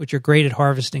 which are great at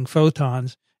harvesting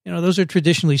photons. Those are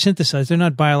traditionally synthesized. They're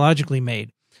not biologically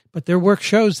made. But their work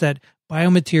shows that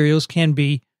biomaterials can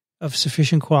be of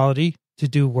sufficient quality to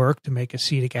do work, to make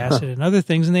acetic acid and other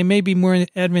things, and they may be more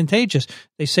advantageous.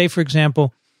 They say, for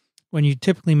example, when you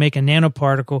typically make a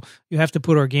nanoparticle, you have to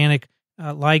put organic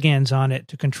ligands on it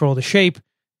to control the shape,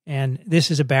 and this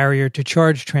is a barrier to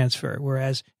charge transfer,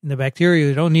 whereas in the bacteria,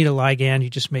 you don't need a ligand. You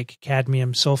just make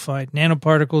cadmium sulfide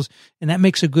nanoparticles, and that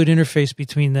makes a good interface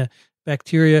between the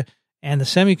bacteria and the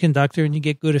semiconductor, and you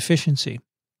get good efficiency.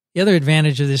 The other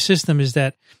advantage of this system is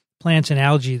that plants and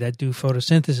algae that do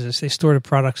photosynthesis, they store the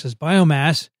products as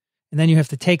biomass, and then you have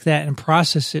to take that and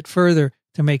process it further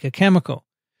to make a chemical.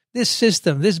 This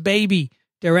system, this baby,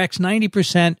 directs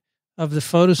 90% of the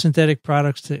photosynthetic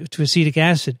products to acetic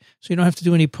acid, so you don't have to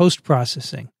do any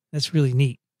post-processing. That's really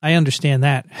neat. I understand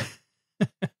that.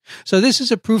 So this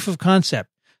is a proof of concept.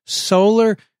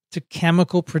 Solar to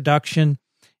chemical production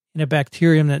in a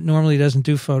bacterium that normally doesn't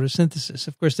do photosynthesis.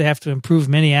 Of course, they have to improve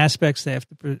many aspects. They have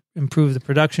to improve the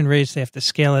production rates. They have to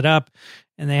scale it up,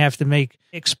 and they have to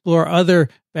explore other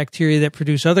bacteria that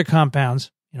produce other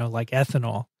compounds, like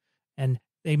ethanol. And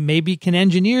they maybe can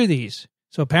engineer these.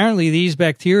 So apparently these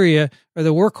bacteria are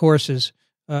the workhorses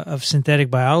of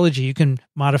synthetic biology. You can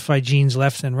modify genes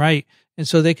left and right. And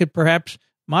so they could perhaps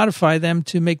modify them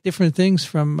to make different things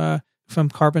from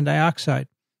carbon dioxide.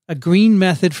 A green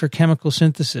method for chemical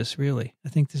synthesis, really. I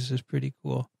think this is pretty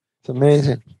cool. It's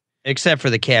amazing. Except for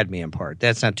the cadmium part.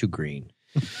 That's not too green.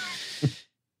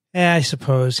 Yeah, I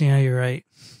suppose. Yeah, you're right.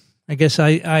 I guess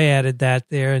I added that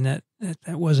there, and that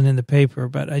wasn't in the paper,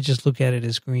 but I just look at it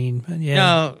as green. But yeah.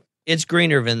 No, it's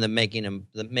greener than making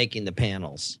the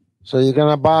panels. So you're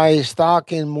going to buy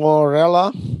stock in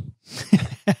Morella?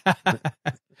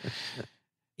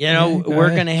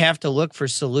 We're going to have to look for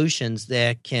solutions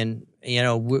that can,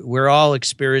 we're all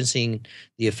experiencing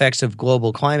the effects of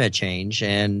global climate change,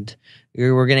 and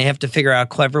we're going to have to figure out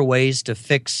clever ways to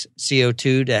fix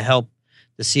CO2 to help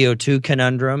the CO2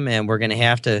 conundrum, and we're going to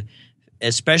have to,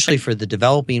 especially for the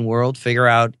developing world, figure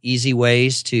out easy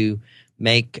ways to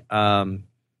make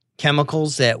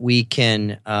chemicals that we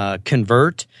can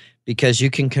convert, because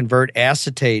you can convert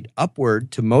acetate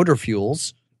upward to motor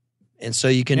fuels. And so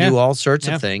you can do all sorts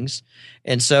of things.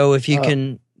 And so if you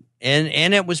can,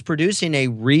 and it was producing a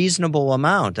reasonable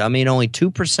amount. I mean, only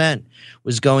 2%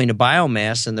 was going to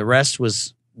biomass, and the rest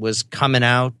was coming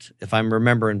out, if I'm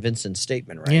remembering Vincent's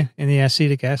statement right. Yeah, in the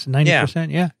acetic acid,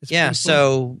 90%. Yeah. Yeah,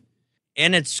 so,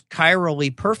 and it's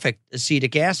chirally perfect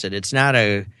acetic acid. It's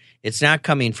not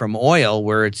coming from oil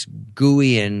where it's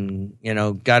gooey and,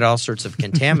 got all sorts of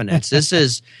contaminants. This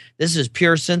is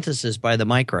pure synthesis by the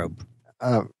microbe.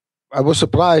 I was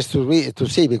surprised to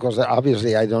see, because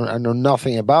obviously I know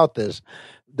nothing about this,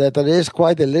 that there is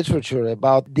quite a literature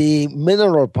about the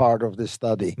mineral part of the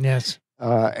study. Yes.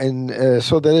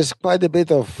 So there is quite a bit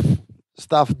of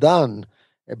stuff done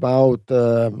about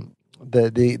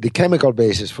the chemical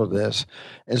basis for this.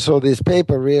 And so this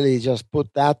paper really just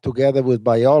put that together with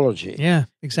biology. Yeah,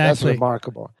 exactly. That's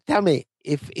remarkable. Tell me,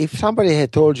 if somebody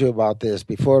had told you about this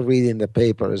before reading the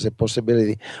paper as a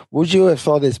possibility, would you have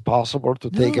thought it's possible to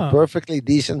take a perfectly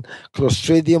decent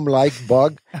Clostridium-like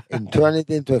bug and turn it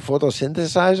into a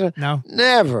photosynthesizer? No.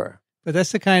 Never. But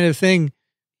that's the kind of thing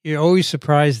you're always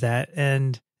surprised at,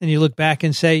 and you look back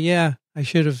and say, yeah, I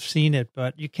should have seen it,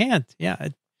 but you can't. Yeah.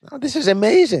 Oh, this is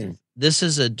amazing. This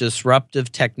is a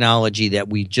disruptive technology that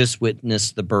we just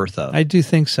witnessed the birth of. I do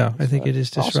think so. I think it is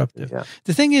disruptive. Yeah.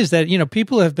 The thing is that,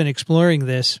 people have been exploring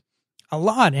this a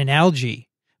lot in algae.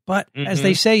 But as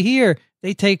they say here,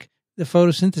 they take the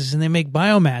photosynthesis and they make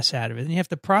biomass out of it, and you have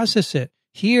to process it.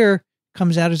 Here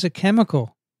comes out as a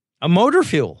chemical. A motor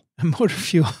fuel. A motor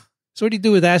fuel. So what do you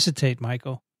do with acetate,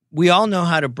 Michael? We all know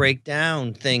how to break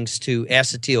down things to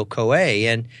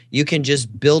acetyl-CoA, and you can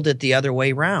just build it the other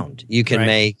way around. You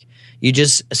can you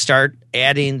just start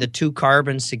adding the two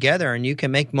carbons together, and you can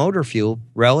make motor fuel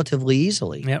relatively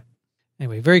easily. Yep.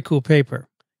 Anyway, very cool paper.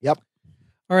 Yep.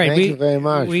 All right. Thank you very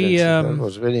much. Vincent. That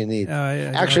was really neat.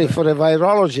 Actually, for a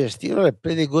virologist, you're a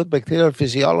pretty good bacterial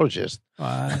physiologist.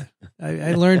 I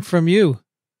learned from you.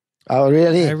 Oh,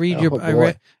 really? I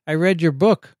read your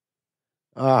book.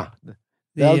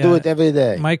 They'll do it every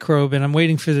day. Microbe, and I'm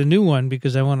waiting for the new one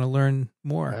because I want to learn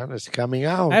more. Well, it's coming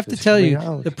out. I have to tell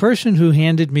you, the person who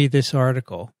handed me this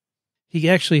article, he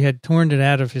actually had torn it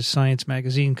out of his science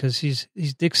magazine because he's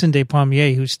Dixon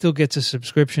Despommier, who still gets a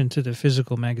subscription to the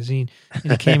physical magazine.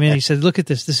 And he came in, he said, "Look at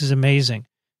this. This is amazing."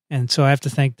 And so I have to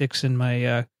thank Dixon,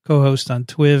 my co-host on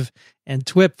TWiV and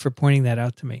TWiP, for pointing that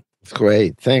out to me. It's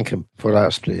great. Thank him for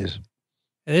us, please.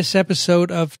 This episode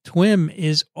of TWiM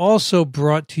is also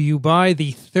brought to you by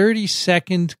the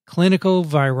 32nd Clinical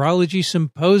Virology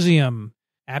Symposium.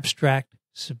 Abstract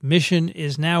submission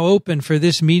is now open for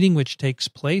this meeting, which takes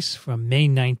place from May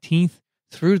 19th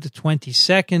through the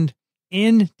 22nd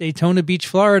in Daytona Beach,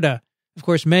 Florida. Of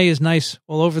course, May is nice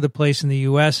all over the place in the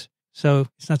U.S., so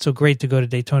it's not so great to go to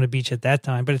Daytona Beach at that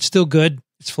time, but it's still good.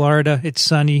 It's Florida, it's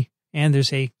sunny, and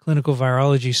there's a clinical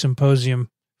virology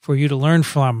symposium for you to learn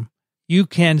from. You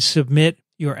can submit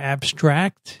your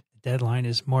abstract. The deadline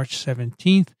is March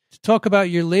 17th to talk about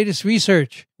your latest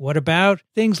research. What about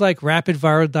things like rapid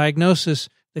viral diagnosis,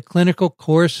 the clinical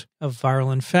course of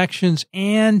viral infections,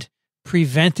 and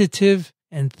preventative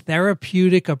and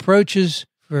therapeutic approaches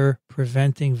for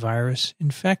preventing virus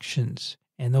infections?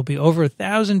 And there'll be over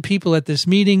 1,000 people at this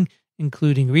meeting,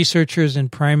 including researchers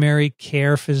and primary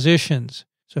care physicians.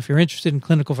 So if you're interested in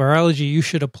clinical virology, you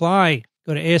should apply.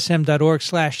 Go to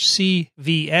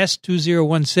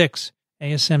asm.org/CVS2016,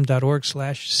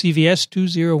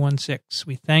 asm.org/CVS2016.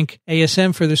 We thank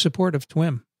ASM for their support of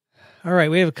TWiM. All right,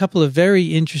 we have a couple of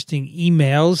very interesting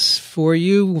emails for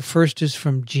you. First is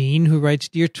from Jean, who writes,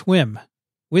 "Dear TWiM,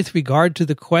 with regard to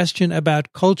the question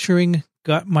about culturing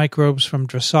gut microbes from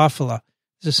Drosophila,"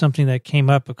 this is something that came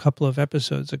up a couple of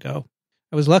episodes ago.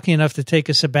 I was lucky enough to take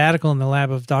a sabbatical in the lab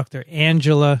of Dr.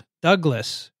 Angela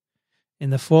Douglas in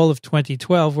the fall of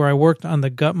 2012, where I worked on the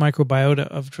gut microbiota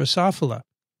of Drosophila.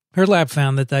 Her lab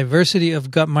found that diversity of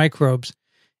gut microbes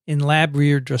in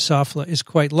lab-reared Drosophila is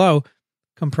quite low,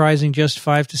 comprising just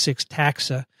 5 to 6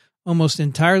 taxa, almost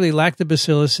entirely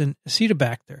Lactobacillus and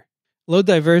Acetobacter. Low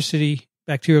diversity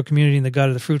bacterial community in the gut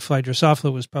of the fruit fly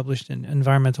Drosophila was published in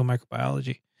Environmental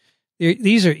Microbiology.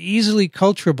 These are easily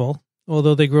culturable,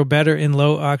 although they grow better in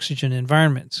low oxygen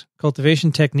environments.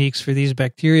 Cultivation techniques for these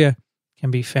bacteria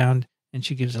can be found, and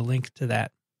she gives a link to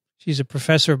that. She's a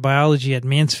professor of biology at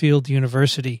Mansfield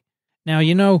University. Now,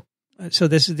 so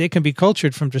they can be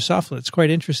cultured from Drosophila. It's quite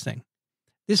interesting.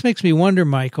 This makes me wonder,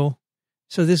 Michael,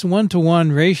 so this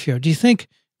 1-to-1 ratio, do you think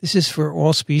this is for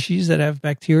all species that have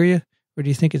bacteria, or do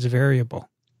you think it's variable?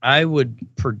 I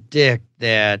would predict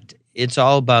that it's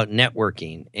all about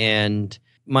networking. And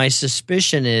my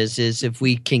suspicion is if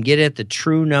we can get at the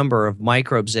true number of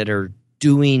microbes that are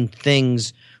doing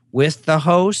things with the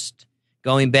host,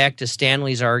 going back to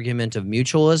Stanley's argument of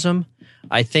mutualism,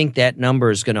 I think that number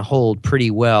is going to hold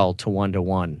pretty well to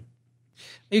 1-to-1.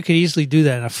 You could easily do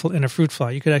that in a fruit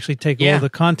fly. You could actually take all the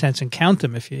contents and count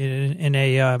them if you in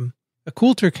a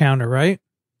Coulter counter, right?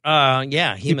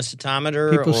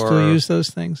 Hemocytometer. People still use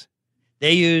those things.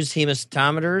 They use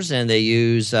hemocytometers, and they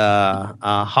use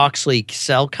Hawksley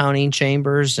cell counting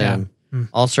chambers and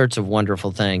all sorts of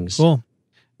wonderful things. Cool.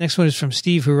 Next one is from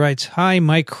Steve, who writes, "Hi,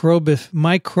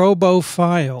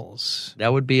 microbophiles."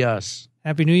 That would be us.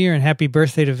 Happy New Year and happy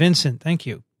birthday to Vincent. Thank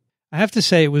you. I have to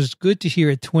say it was good to hear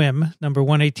at TWiM, number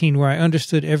 118, where I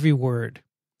understood every word.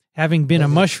 Having been a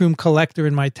mushroom collector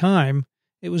in my time,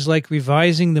 it was like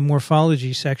revising the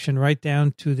morphology section right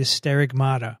down to the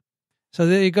sterigmata. So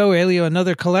there you go, Elio,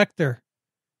 another collector.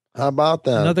 How about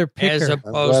that? Another picker.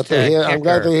 I'm glad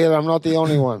to hear I'm not the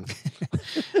only one.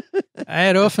 I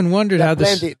had often wondered there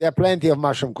are plenty of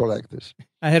mushroom collectors.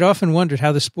 I had often wondered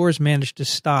how the spores managed to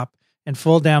stop and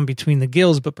fall down between the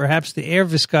gills, but perhaps the air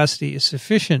viscosity is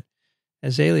sufficient,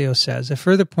 as Elio says. A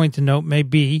further point to note may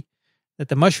be that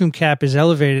the mushroom cap is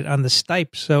elevated on the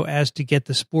stipe so as to get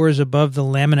the spores above the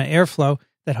lamina airflow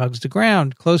that hugs the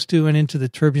ground, close to and into the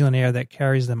turbulent air that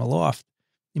carries them aloft.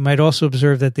 You might also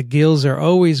observe that the gills are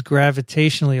always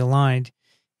gravitationally aligned.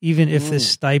 Even if the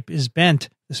stipe is bent,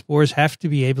 The spores have to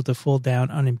be able to fall down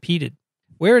unimpeded.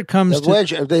 Where it comes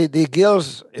the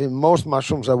gills in most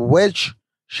mushrooms are wedge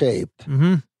shaped,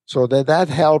 so that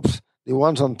helps the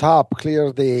ones on top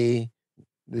clear the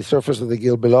surface of the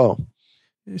gill below.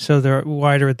 So they're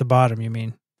wider at the bottom, you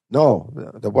mean? No,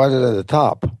 they're wider at the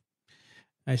top.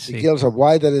 I see. The gills are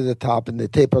wider at the top and they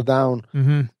taper down,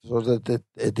 so that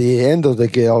at the end of the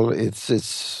gill,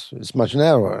 it's much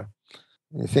narrower.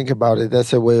 When you think about it,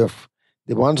 that's a way of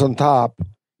the ones on top.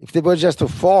 If they were just to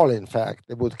fall, in fact,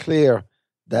 they would clear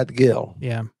that gill.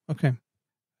 Yeah. Okay.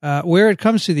 Where it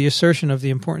comes to the assertion of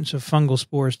the importance of fungal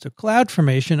spores to cloud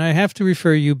formation, I have to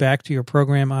refer you back to your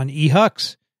program on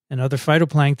EHUX and other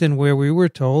phytoplankton, where we were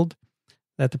told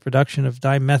that the production of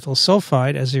dimethyl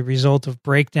sulfide as a result of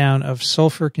breakdown of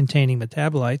sulfur-containing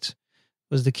metabolites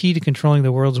was the key to controlling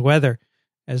the world's weather,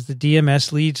 as the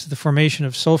DMS leads to the formation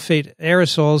of sulfate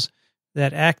aerosols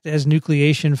that act as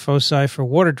nucleation foci for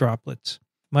water droplets,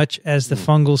 much as the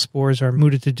fungal spores are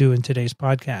mooted to do in today's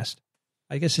podcast.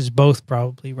 I guess it's both,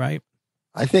 probably, right?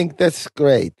 I think that's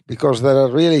great, because there are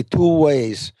really two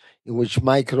ways in which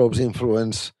microbes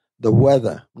influence the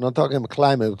weather. I'm not talking about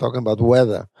climate, we're talking about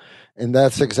weather. And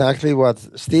that's exactly what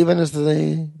Stephen is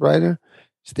the writer.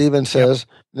 Stephen says,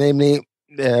 namely,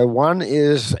 one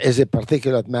is a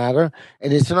particulate matter,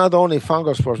 and it's not only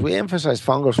fungal spores. We emphasize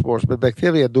fungal spores, but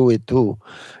bacteria do it too.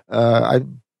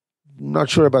 I'm not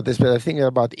sure about this, but I think they're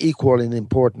about equal in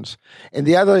importance. And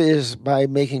the other is by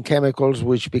making chemicals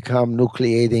which become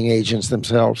nucleating agents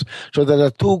themselves. So there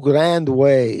are two grand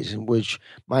ways in which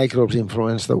microbes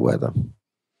influence the weather.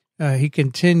 He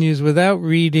continues, without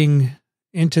reading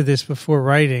into this before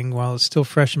writing, while it's still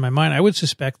fresh in my mind, I would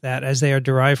suspect that as they are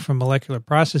derived from molecular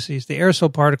processes, the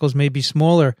aerosol particles may be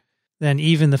smaller than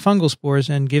even the fungal spores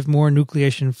and give more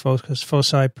nucleation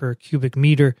foci per cubic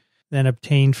meter than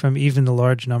obtained from even the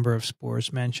large number of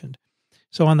spores mentioned.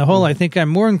 So on the whole, I think I'm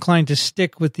more inclined to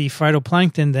stick with the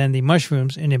phytoplankton than the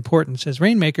mushrooms in importance as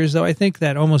rainmakers, though I think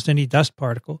that almost any dust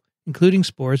particle, including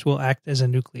spores, will act as a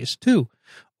nucleus too.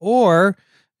 Or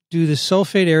do the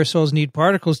sulfate aerosols need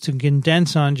particles to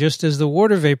condense on just as the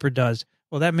water vapor does?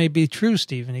 Well, that may be true,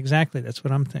 Stephen. Exactly. That's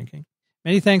what I'm thinking.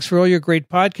 Many thanks for all your great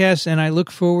podcasts, and I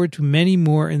look forward to many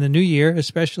more in the new year,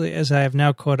 especially as I have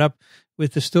now caught up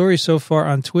with the stories so far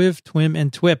on TWiM,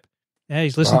 and TWIP. Yeah,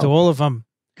 he's listened to all of them.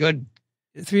 Good.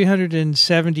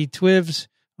 370 TWIVs,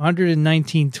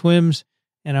 119 TWiMs,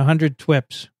 and 100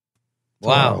 TWIPs.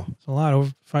 Wow. It's a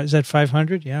lot. Is that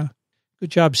 500? Yeah.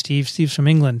 Good job, Steve. Steve's from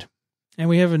England. And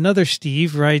we have another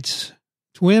Steve writes,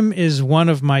 TWiM is one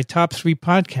of my top 3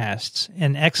 podcasts,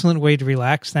 an excellent way to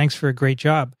relax. Thanks for a great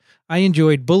job. I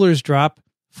enjoyed Buller's Drop,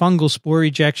 fungal spore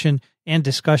ejection, and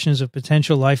discussions of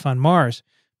potential life on Mars.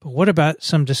 But what about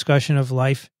some discussion of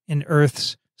life in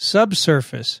Earth's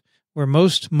subsurface, where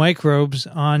most microbes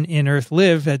in Earth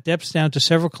live at depths down to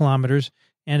several kilometers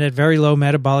and at very low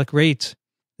metabolic rates?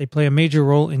 They play a major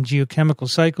role in geochemical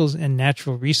cycles and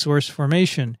natural resource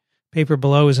formation. Paper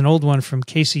below is an old one from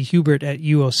Casey Hubert at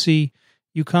UOC,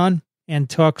 UConn, and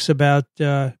talks about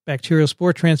bacterial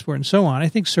spore transport and so on. I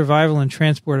think survival and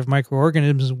transport of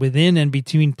microorganisms within and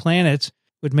between planets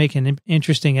would make an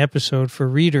interesting episode for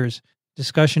readers.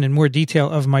 Discussion in more detail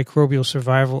of microbial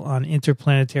survival on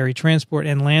interplanetary transport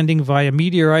and landing via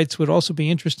meteorites would also be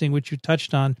interesting, which you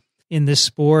touched on in this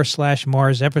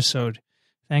Spore/Mars episode.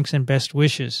 Thanks and best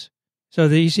wishes. So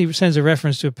he sends a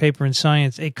reference to a paper in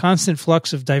Science, a constant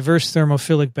flux of diverse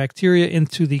thermophilic bacteria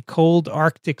into the cold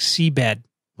Arctic seabed.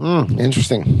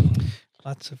 Interesting.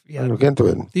 Lots of, I'll look into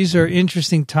it. These are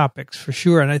interesting topics for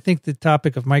sure. And I think the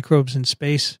topic of microbes in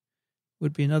space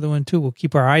would be another one too. We'll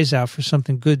keep our eyes out for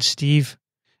something good, Steve.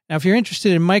 Now, if you're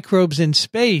interested in microbes in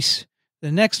space,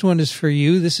 the next one is for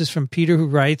you. This is from Peter, who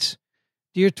writes,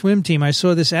 Dear TWiM team, I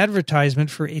saw this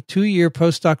advertisement for a 2-year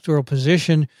postdoctoral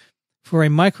position for a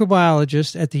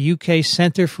microbiologist at the UK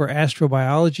Centre for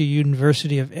Astrobiology,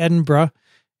 University of Edinburgh,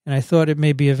 and I thought it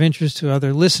may be of interest to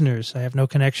other listeners. I have no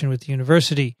connection with the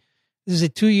university. This is a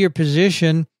 2-year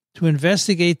position to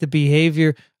investigate the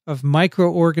behavior of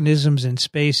microorganisms in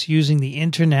space using the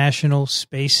International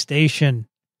Space Station.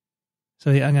 So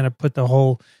I'm going to put the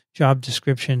whole job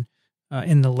description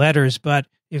in the letters, but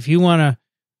if you want to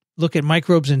look at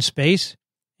microbes in space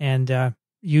and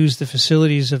use the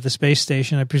facilities of the space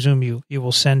station, I presume you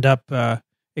will send up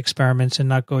experiments and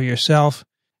not go yourself.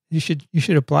 You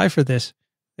should apply for this.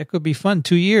 That could be fun.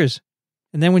 2 years.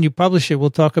 And then when you publish it,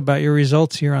 we'll talk about your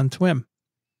results here on TWiM.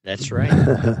 That's right.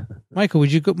 Michael,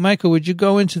 would you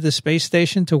go into the space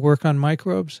station to work on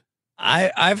microbes?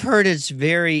 I've heard it's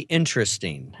very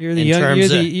interesting. You're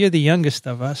the youngest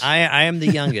of us. I am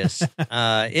the youngest.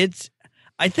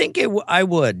 I I think I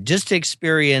would just to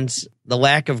experience the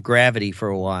lack of gravity for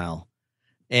a while.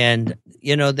 And,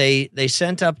 they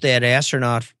sent up that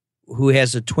astronaut who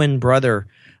has a twin brother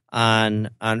on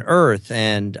Earth.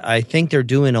 And I think they're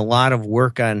doing a lot of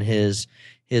work on his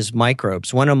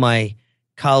microbes. One of my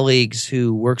colleagues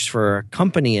who works for a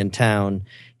company in town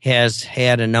has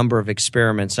had a number of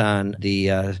experiments on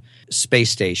the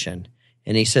space station.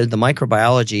 And he said the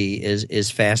microbiology is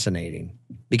fascinating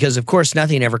because, of course,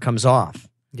 nothing ever comes off.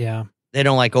 Yeah. They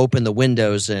don't open the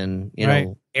windows and,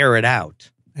 air it out.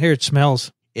 I hear it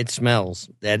smells. It smells.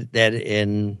 That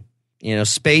in,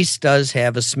 space does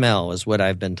have a smell is what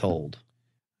I've been told.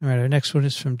 All right. Our next one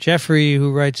is from Jeffrey,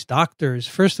 who writes, Doctors,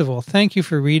 first of all, thank you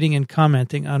for reading and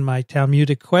commenting on my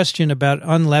Talmudic question about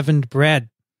unleavened bread.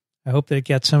 I hope that it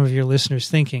gets some of your listeners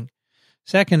thinking.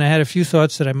 Second, I had a few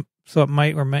thoughts that I thought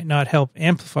might or might not help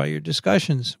amplify your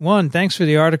discussions. One, thanks for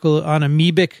the article on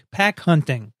amoebic pack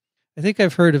hunting. I think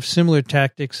I've heard of similar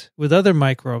tactics with other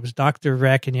microbes. Dr.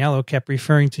 Racaniello kept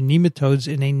referring to nematodes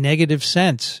in a negative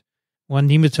sense. One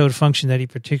nematode function that he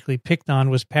particularly picked on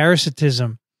was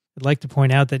parasitism. I'd like to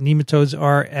point out that nematodes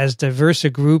are as diverse a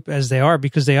group as they are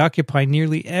because they occupy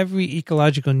nearly every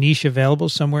ecological niche available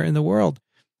somewhere in the world.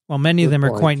 While many of them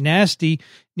are quite nasty,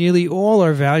 nearly all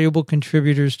are valuable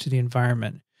contributors to the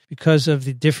environment. Because of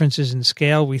the differences in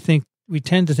scale, we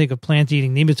tend to think of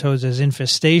plant-eating nematodes as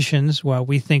infestations, while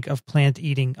we think of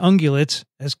plant-eating ungulates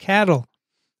as cattle.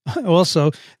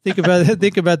 Also, think about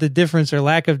the difference or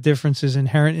lack of differences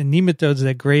inherent in nematodes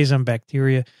that graze on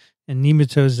bacteria and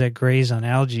nematodes that graze on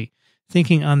algae.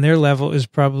 Thinking on their level is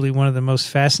probably one of the most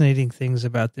fascinating things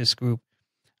about this group.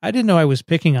 I didn't know I was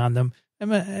picking on them.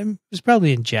 It was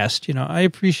probably in jest. I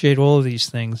appreciate all of these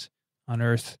things on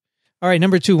Earth. All right,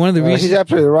 number two, one of the reasons... He's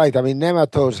absolutely right. I mean,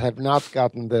 nematodes have not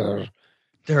gotten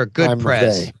They're a good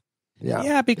press.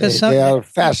 Yeah, because they are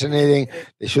fascinating.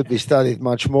 They should be studied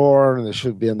much more, and they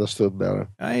should be understood better.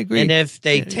 I agree. And if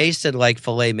they tasted like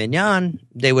filet mignon,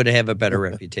 they would have a better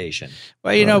reputation.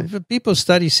 Well, people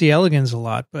study C. elegans a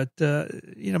lot, but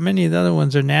many of the other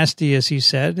ones are nasty, as he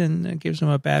said, and it gives them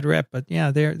a bad rep. But yeah,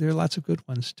 there are lots of good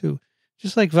ones too.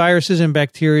 Just like viruses and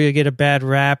bacteria get a bad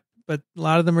rap, but a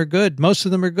lot of them are good. Most of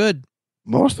them are good.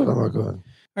 Most of them are good. All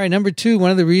right, number two,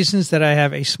 one of the reasons that I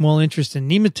have a small interest in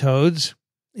nematodes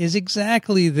is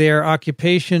exactly their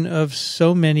occupation of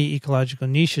so many ecological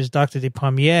niches. Dr.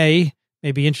 Despommier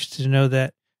may be interested to know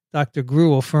that Dr.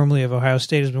 Gruel, formerly of Ohio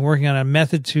State, has been working on a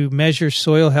method to measure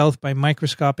soil health by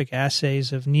microscopic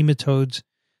assays of nematodes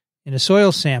in a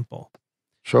soil sample.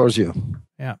 Shows you.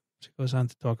 Yeah, so it goes on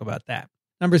to talk about that.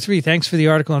 Number three, thanks for the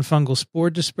article on fungal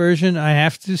spore dispersion. I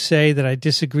have to say that I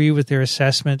disagree with their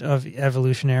assessment of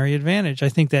evolutionary advantage. I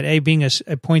think that being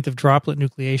a point of droplet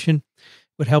nucleation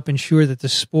would help ensure that the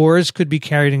spores could be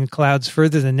carried in clouds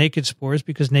further than naked spores,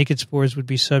 because naked spores would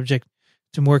be subject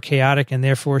to more chaotic and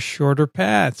therefore shorter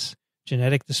paths.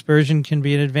 Genetic dispersion can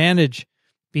be an advantage.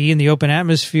 B, in the open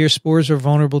atmosphere, spores are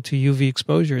vulnerable to UV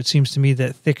exposure. It seems to me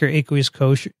that thicker aqueous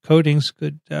coatings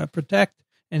could protect.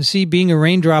 And C, being a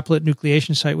rain droplet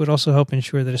nucleation site would also help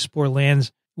ensure that a spore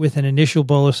lands with an initial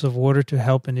bolus of water to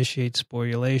help initiate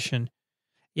sporulation.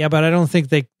 Yeah, but I don't think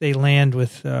they land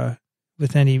with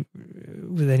any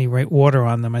water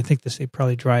on them. I think they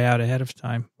probably dry out ahead of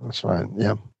time. That's right.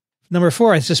 Yeah. Number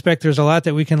four, I suspect there's a lot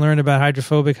that we can learn about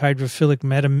hydrophobic, hydrophilic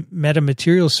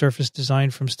metamaterial surface design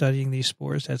from studying these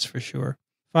spores. That's for sure.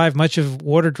 5, much of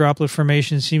water droplet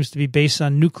formation seems to be based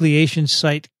on nucleation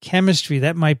site chemistry.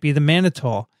 That might be the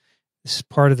mannitol. This is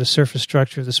part of the surface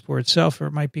structure of the spore itself, or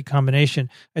it might be a combination.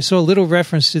 I saw a little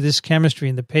reference to this chemistry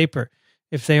in the paper.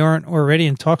 If they aren't already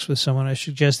in talks with someone, I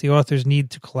suggest the authors need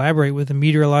to collaborate with a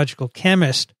meteorological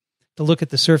chemist to look at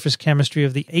the surface chemistry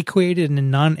of the aquated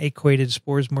and non-aquated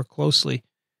spores more closely.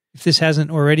 If this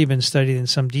hasn't already been studied in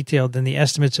some detail, then the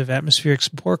estimates of atmospheric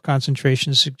spore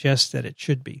concentrations suggest that it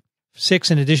should be.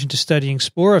 6, in addition to studying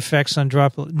spore effects on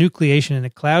droplet nucleation in a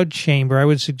cloud chamber, I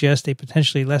would suggest a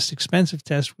potentially less expensive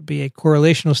test would be a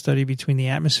correlational study between the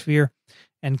atmosphere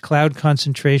and cloud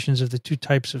concentrations of the two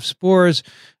types of spores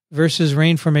versus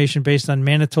rain formation based on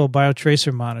mannitol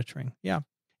biotracer monitoring. Yeah.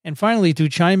 And finally, to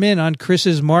chime in on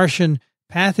Chris's Martian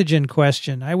pathogen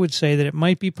question, I would say that it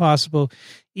might be possible,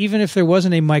 even if there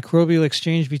wasn't a microbial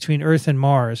exchange between Earth and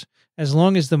Mars, as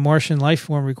long as the Martian life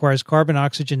form requires carbon,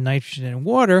 oxygen, nitrogen, and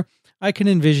water, I can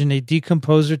envision a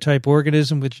decomposer-type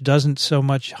organism which doesn't so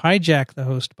much hijack the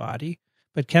host body,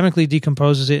 but chemically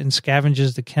decomposes it and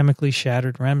scavenges the chemically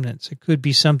shattered remnants. It could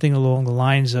be something along the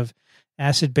lines of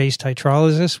acid-base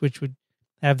hydrolysis, which would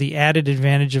have the added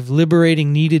advantage of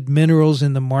liberating needed minerals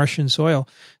in the Martian soil.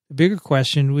 The bigger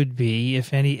question would be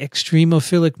if any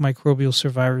extremophilic microbial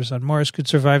survivors on Mars could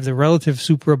survive the relative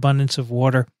superabundance of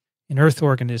water in Earth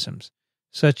organisms.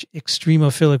 Such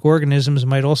extremophilic organisms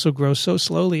might also grow so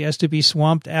slowly as to be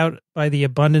swamped out by the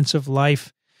abundance of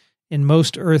life in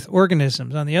most Earth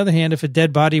organisms. On the other hand, if a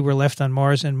dead body were left on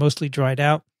Mars and mostly dried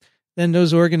out, then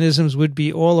those organisms would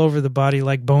be all over the body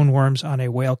like bone worms on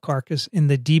a whale carcass in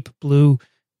the deep blue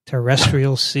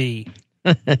terrestrial sea.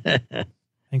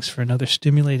 Thanks for another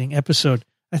stimulating episode.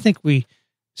 I think we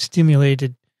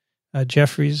stimulated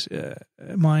Jeffrey's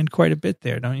mind quite a bit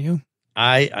there, don't you?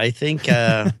 I think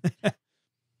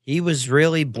he was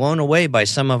really blown away by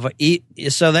some of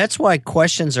it. So that's why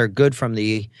questions are good from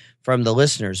the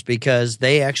listeners, because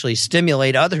they actually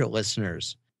stimulate other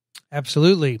listeners.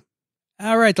 Absolutely.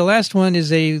 All right. The last one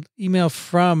is a email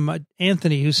from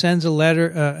Anthony, who sends a letter,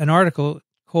 an article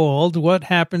called "What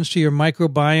Happens to Your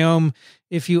Microbiome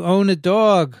If You Own a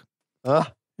Dog?" And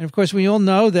of course, we all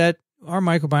know that our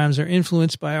microbiomes are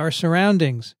influenced by our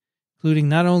surroundings, including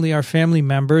not only our family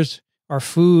members, our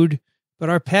food, but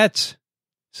our pets.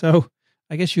 So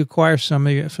I guess you acquire some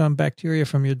bacteria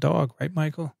from your dog, right,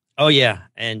 Michael? Oh, yeah.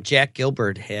 And Jack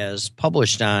Gilbert has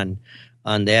published on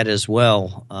that as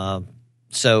well.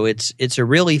 So it's a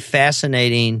really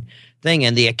fascinating thing.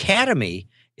 And the Academy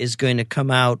is going to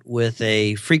come out with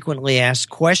a frequently asked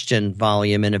question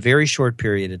volume in a very short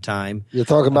period of time. You're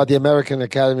talking about the American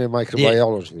Academy of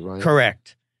Microbiology, right?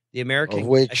 Correct. The American, of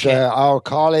which our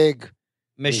colleague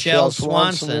Michelle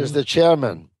Swanson is the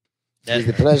chairman. She's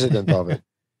the president of it.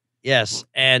 Yes,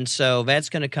 and so that's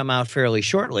going to come out fairly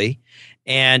shortly,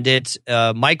 and it's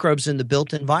microbes in the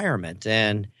built environment,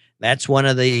 and that's one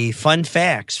of the fun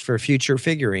facts for future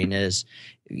figuring is,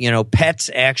 pets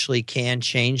actually can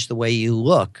change the way you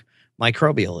look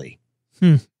microbially.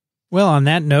 Well, on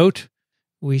that note,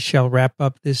 we shall wrap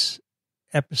up this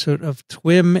episode of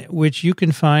TWiM, which you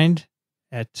can find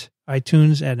at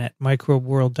iTunes and at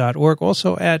microbeworld.org,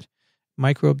 also at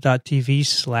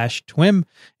microbe.tv/TWiM.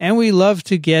 And we love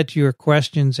to get your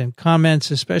questions and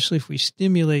comments, especially if we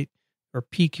stimulate or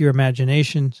pique your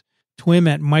imaginations. TWiM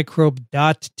at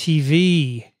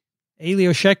microbe.tv.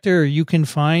 Elio Schaechter, you can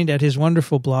find at his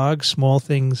wonderful blog, Small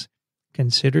Things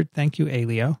Considered. Thank you,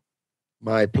 Elio.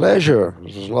 My pleasure.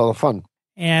 This was a lot of fun.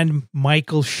 And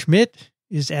Michael Schmidt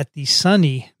is at the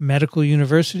sunny Medical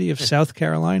University of South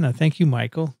Carolina. Thank you,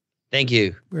 Michael. Thank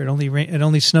you. Where it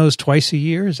only snows twice a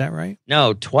year, is that right?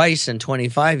 No, twice in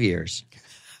 25 years.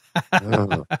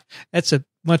 That's a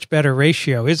much better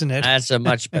ratio, isn't it? That's a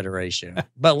much better ratio.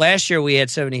 But last year we had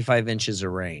 75 inches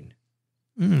of rain.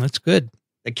 That's good.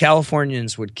 The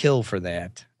Californians would kill for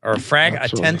that, or a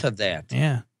tenth of that.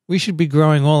 Yeah. We should be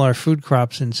growing all our food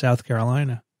crops in South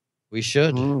Carolina. We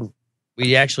should.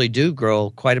 We actually do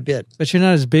grow quite a bit. But you're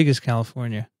not as big as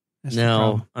California. That's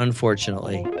no,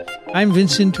 unfortunately. I'm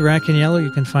Vincent Racaniello.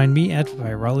 You can find me at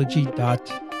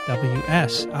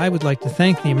virology.ws. I would like to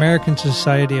thank the American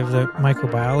Society of the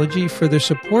Microbiology for their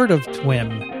support of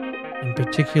TWiM, in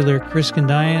particular Chris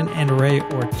Gandian and Ray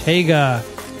Ortega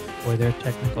for their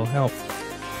technical help.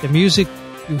 The music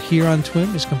you hear on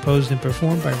TWiM is composed and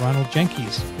performed by Ronald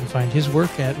Jenkins. You can find his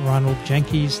work at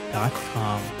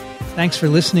ronaldjenkins.com. Thanks for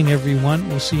listening, everyone.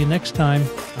 We'll see you next time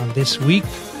on This Week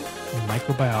in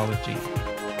Microbiology.